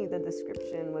me, the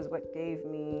description was what gave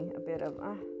me a bit of,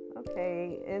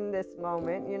 okay, in this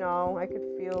moment, I could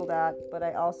feel that, but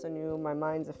I also knew my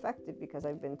mind's affected because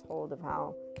I've been told of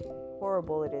how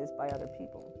horrible it is by other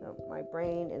people. So my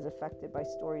brain is affected by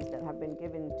stories that have been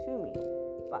given to me.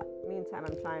 But meantime,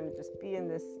 I'm trying to just be in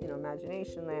this,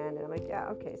 imagination land. And I'm like, yeah,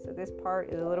 okay, so this part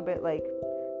is a little bit like,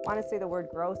 I want to say the word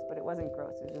gross, but it wasn't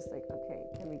gross. It was just like, okay,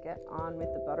 can we get on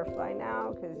with the butterfly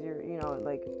now? Because you're,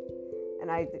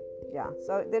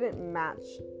 so it didn't match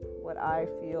what I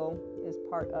feel is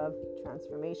part of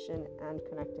transformation and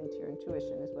connecting to your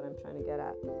intuition is what I'm trying to get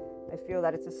at. I feel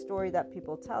that it's a story that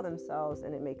people tell themselves,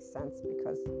 and it makes sense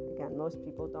because, again, most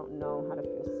people don't know how to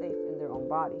feel safe in their own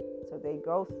body. So they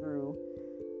go through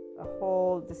a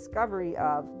whole discovery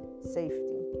of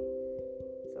safety.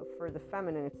 So for the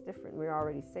feminine, it's different. We're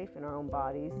already safe in our own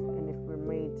bodies, and if we're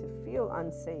made to feel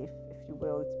unsafe, if you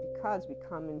will, it's because we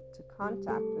come into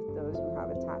contact with those who have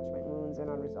attachment wounds and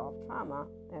unresolved trauma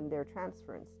and their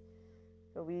transference.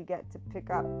 So we get to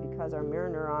pick up, because our mirror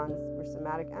neurons, we're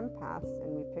somatic empaths,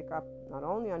 and we pick up not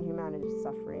only on humanity's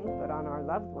suffering, but on our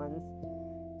loved ones'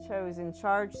 chosen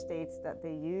charge states that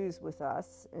they use with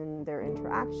us in their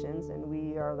interactions, and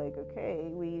we are like, okay,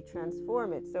 we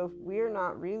transform it. So if we're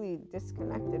not really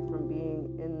disconnected from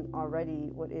being in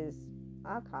already what is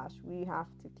Akash, we have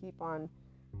to keep on,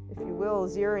 if you will,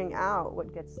 zeroing out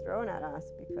what gets thrown at us,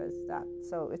 because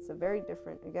so it's a very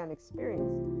different, again,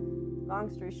 experience. Long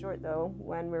story short, though,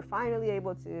 when we're finally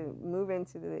able to move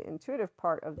into the intuitive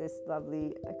part of this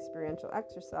lovely experiential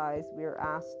exercise, we're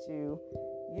asked to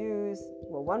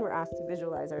one, we're asked to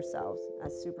visualize ourselves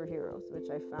as superheroes, which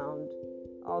I found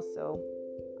also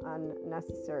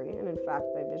unnecessary. And in fact,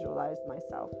 I visualized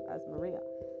myself as Maria.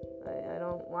 I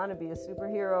don't want to be a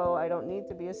superhero. I don't need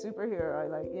to be a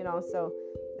superhero. So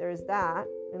there's that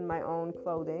in my own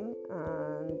clothing.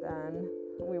 And then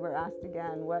we were asked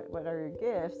again, what are your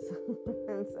gifts?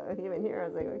 And so even here, I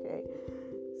was like, okay.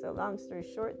 So long story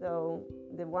short, though,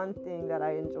 the one thing that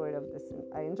I enjoyed of this,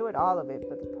 I enjoyed all of it,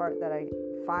 but the part that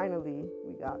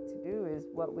we got to do is,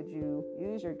 what would you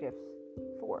use your gifts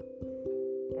for?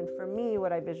 And for me,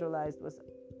 what I visualized was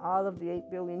all of the 8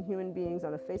 billion human beings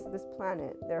on the face of this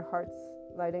planet, their hearts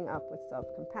lighting up with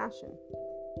self-compassion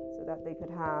so that they could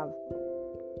have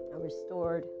a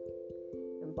restored,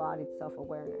 embodied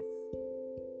self-awareness.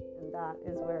 And that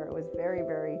is where it was very,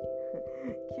 very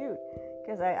cute,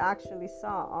 because I actually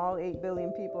saw all 8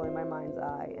 billion people in my mind's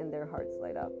eye and their hearts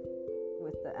light up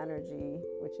with the energy,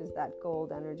 which is that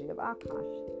gold energy of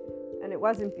Akash. And it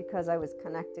wasn't because I was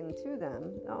connecting to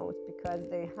them. No, it's because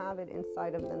they have it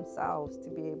inside of themselves to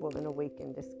be able to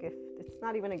awaken this gift. It's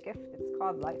not even a gift. It's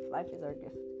called life. Life is our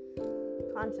gift.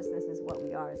 Consciousness is what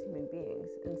we are as human beings.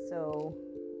 And so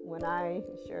when I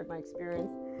shared my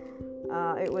experience,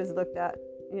 it was looked at,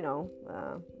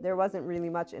 there wasn't really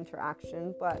much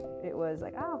interaction, but it was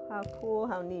like, oh, how cool,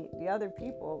 how neat. The other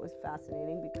people, it was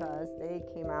fascinating because they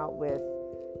came out with,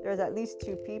 there's at least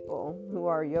 2 people who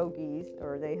are yogis,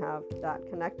 or they have that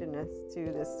connectedness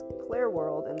to this clear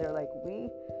world, and they're like,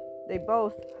 they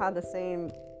both had the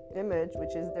same image,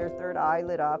 which is their third eye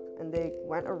lit up, and they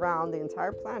went around the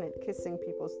entire planet kissing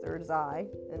people's third eye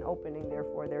and opening,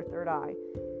 therefore, their third eye,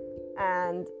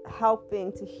 and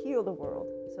helping to heal the world.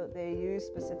 So they use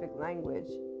specific language.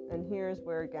 And here's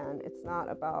where, again, it's not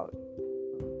about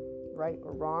right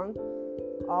or wrong.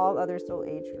 All other soul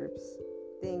age groups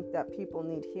think that people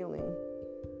need healing,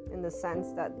 in the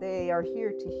sense that they are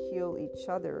here to heal each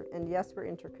other. And yes, we're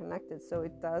interconnected, so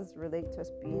it does relate to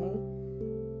us being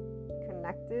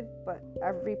connected, but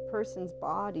every person's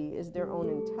body is their own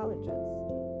intelligence.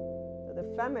 So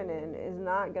the feminine is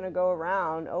not going to go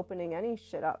around opening any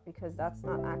shit up, because that's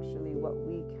not actually what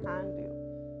we can do.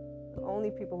 The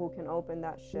only people who can open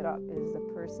that shit up is the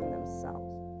person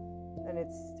themselves, and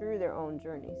it's through their own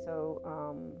journey. So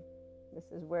this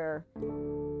is where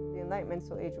the Enlightenment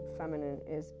Soul Age Group Feminine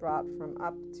is brought from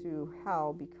up to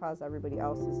hell, because everybody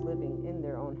else is living in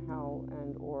their own hell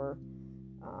and or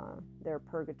their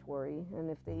purgatory. And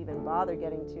if they even bother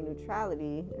getting to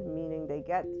neutrality, meaning they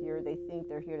get here, they think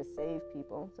they're here to save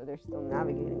people, so they're still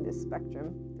navigating this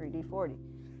spectrum, 3D40.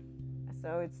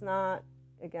 So it's not,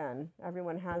 again,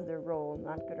 everyone has their role,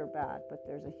 not good or bad, but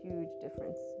there's a huge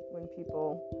difference when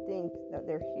people think that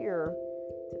they're here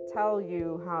to tell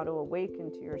you how to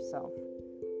awaken to yourself.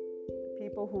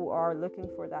 People who are looking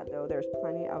for that, though, there's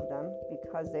plenty of them,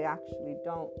 because they actually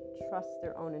don't trust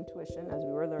their own intuition, as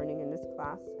we were learning in this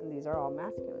class, and these are all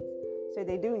masculines. So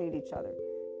they do need each other.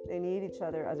 They need each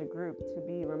other as a group to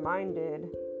be reminded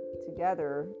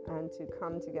together and to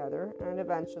come together. And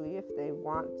eventually, if they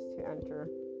want to enter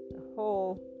a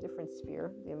whole different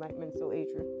sphere, the Enlightenment Soul Age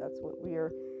Group, that's what we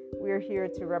are here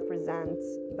to represent,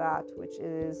 that which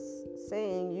is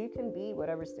saying you can be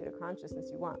whatever state of consciousness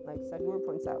you want. Like Sadhguru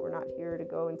points out, we're not here to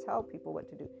go and tell people what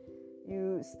to do.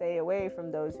 You stay away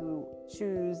from those who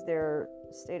choose their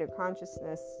state of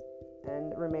consciousness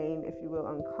and remain, if you will,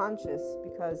 unconscious,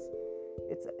 because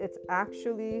it's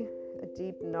actually a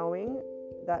deep knowing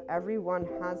that everyone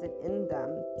has it in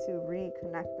them to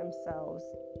reconnect themselves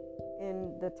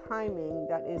in the timing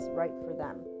that is right for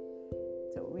them.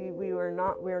 So we're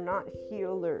not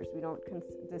healers.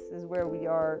 This is where we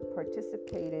are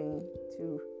participating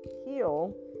to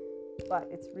heal, but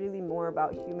it's really more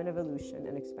about human evolution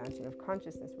and expansion of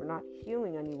consciousness. We're not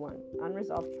healing anyone.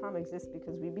 Unresolved trauma exists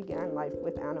because we began life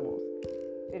with animals.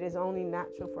 It is only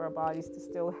natural for our bodies to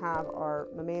still have our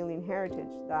mammalian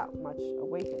heritage that much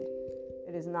awakened.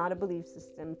 It is not a belief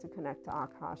system to connect to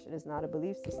Akash. It is not a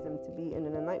belief system to be in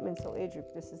an Enlightenment Soul Age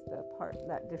Group. This is the part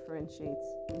that differentiates.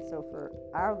 And so for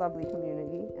our lovely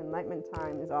community, Enlightenment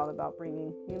Time is all about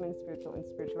bringing human, spiritual, and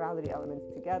spirituality elements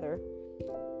together,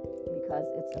 because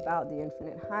it's about the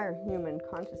infinite higher human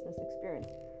consciousness experience.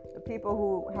 The people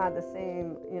who had the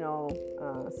same,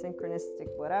 synchronistic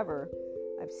whatever,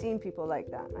 I've seen people like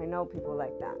that. I know people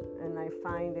like that. And I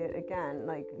find it, again,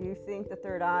 like, you think the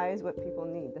third eye is what people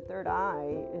need. The third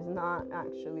eye is not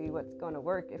actually what's going to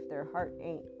work if their heart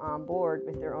ain't on board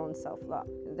with their own self-love.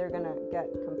 They're going to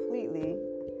get completely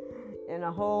in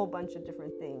a whole bunch of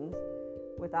different things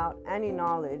without any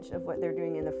knowledge of what they're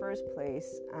doing in the first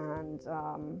place. And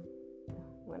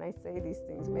when I say these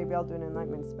things, maybe I'll do an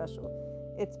enlightenment special.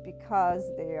 it's because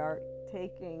they are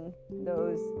taking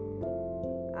those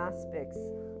aspects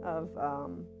of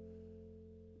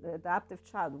the adaptive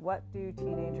child. What do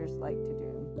teenagers like to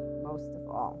do most of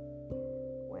all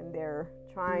when they're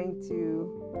trying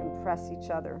to impress each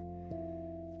other?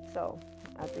 So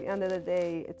at the end of the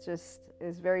day, it just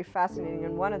is very fascinating.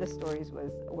 And one of the stories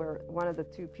was where one of the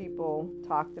two people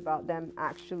talked about them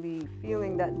actually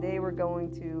feeling that they were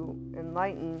going to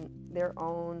enlighten their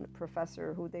own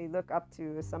professor, who they look up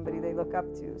to, as somebody they look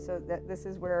up to. So that this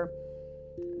is where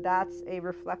that's a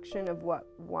reflection of what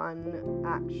one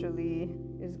actually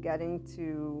is getting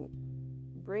to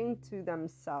bring to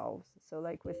themselves. So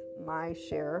like with my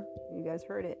share, you guys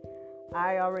heard it,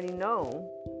 I already know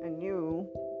and knew,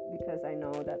 because I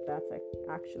know that that's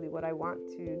actually what I want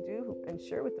to do and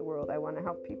share with the world. I want to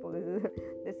help people.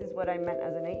 This is what I meant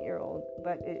as an 8-year-old,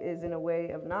 but it is in a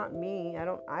way of not me.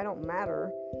 I don't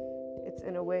matter. It's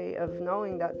in a way of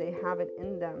knowing that they have it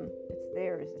in them. It's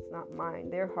theirs. It's not mine.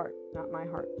 Their heart, not my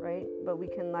heart, right? But we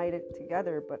can light it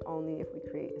together, but only if we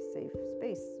create a safe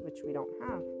space, which we don't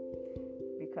have.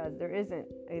 Because there isn't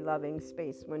a loving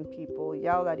space when people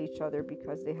yell at each other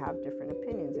because they have different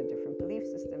opinions and different belief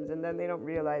systems, and then they don't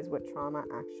realize what trauma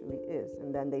actually is,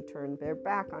 and then they turn their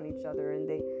back on each other. And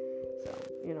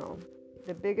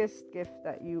the biggest gift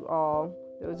that you all,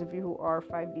 those of you who are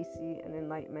 5DC and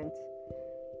enlightenment,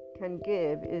 can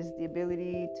give is the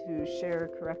ability to share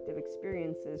corrective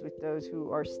experiences with those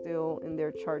who are still in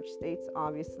their charged states,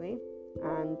 obviously.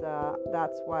 And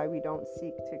that's why we don't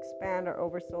seek to expand our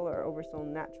oversoul. Our oversoul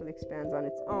naturally expands on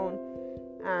its own.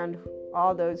 And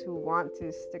all those who want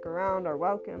to stick around are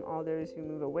welcome. All those who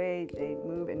move away, they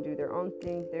move and do their own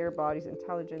thing. Their body's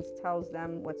intelligence tells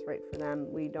them what's right for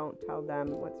them. We don't tell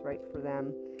them what's right for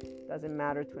them. Doesn't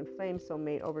matter. Twin flame,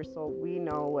 soulmate, oversoul, we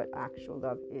know what actual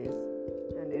love is.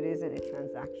 And it isn't a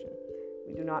transaction.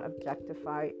 We do not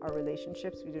objectify our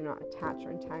relationships. We do not attach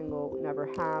or entangle. Never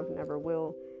have, never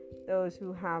will. Those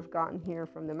who have gotten here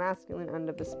from the masculine end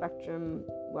of the spectrum,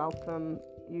 welcome.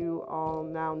 You all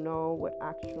now know what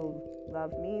actual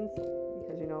love means,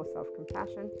 because you know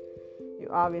self-compassion. You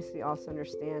obviously also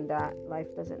understand that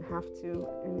life doesn't have to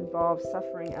involve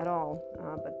suffering at all,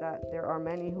 but that there are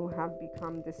many who have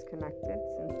become disconnected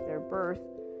since their birth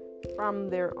from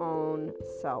their own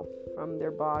self, from their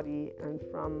body, and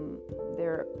from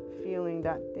their feeling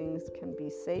that things can be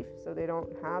safe. So they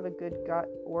don't have a good gut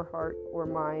or heart or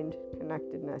mind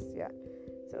connectedness yet.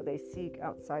 So they seek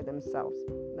outside themselves.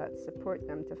 Let's support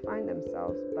them to find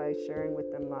themselves by sharing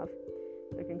with them love.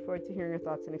 Looking forward to hearing your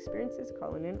thoughts and experiences.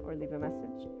 Call in or leave a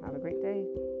message. Have a great day.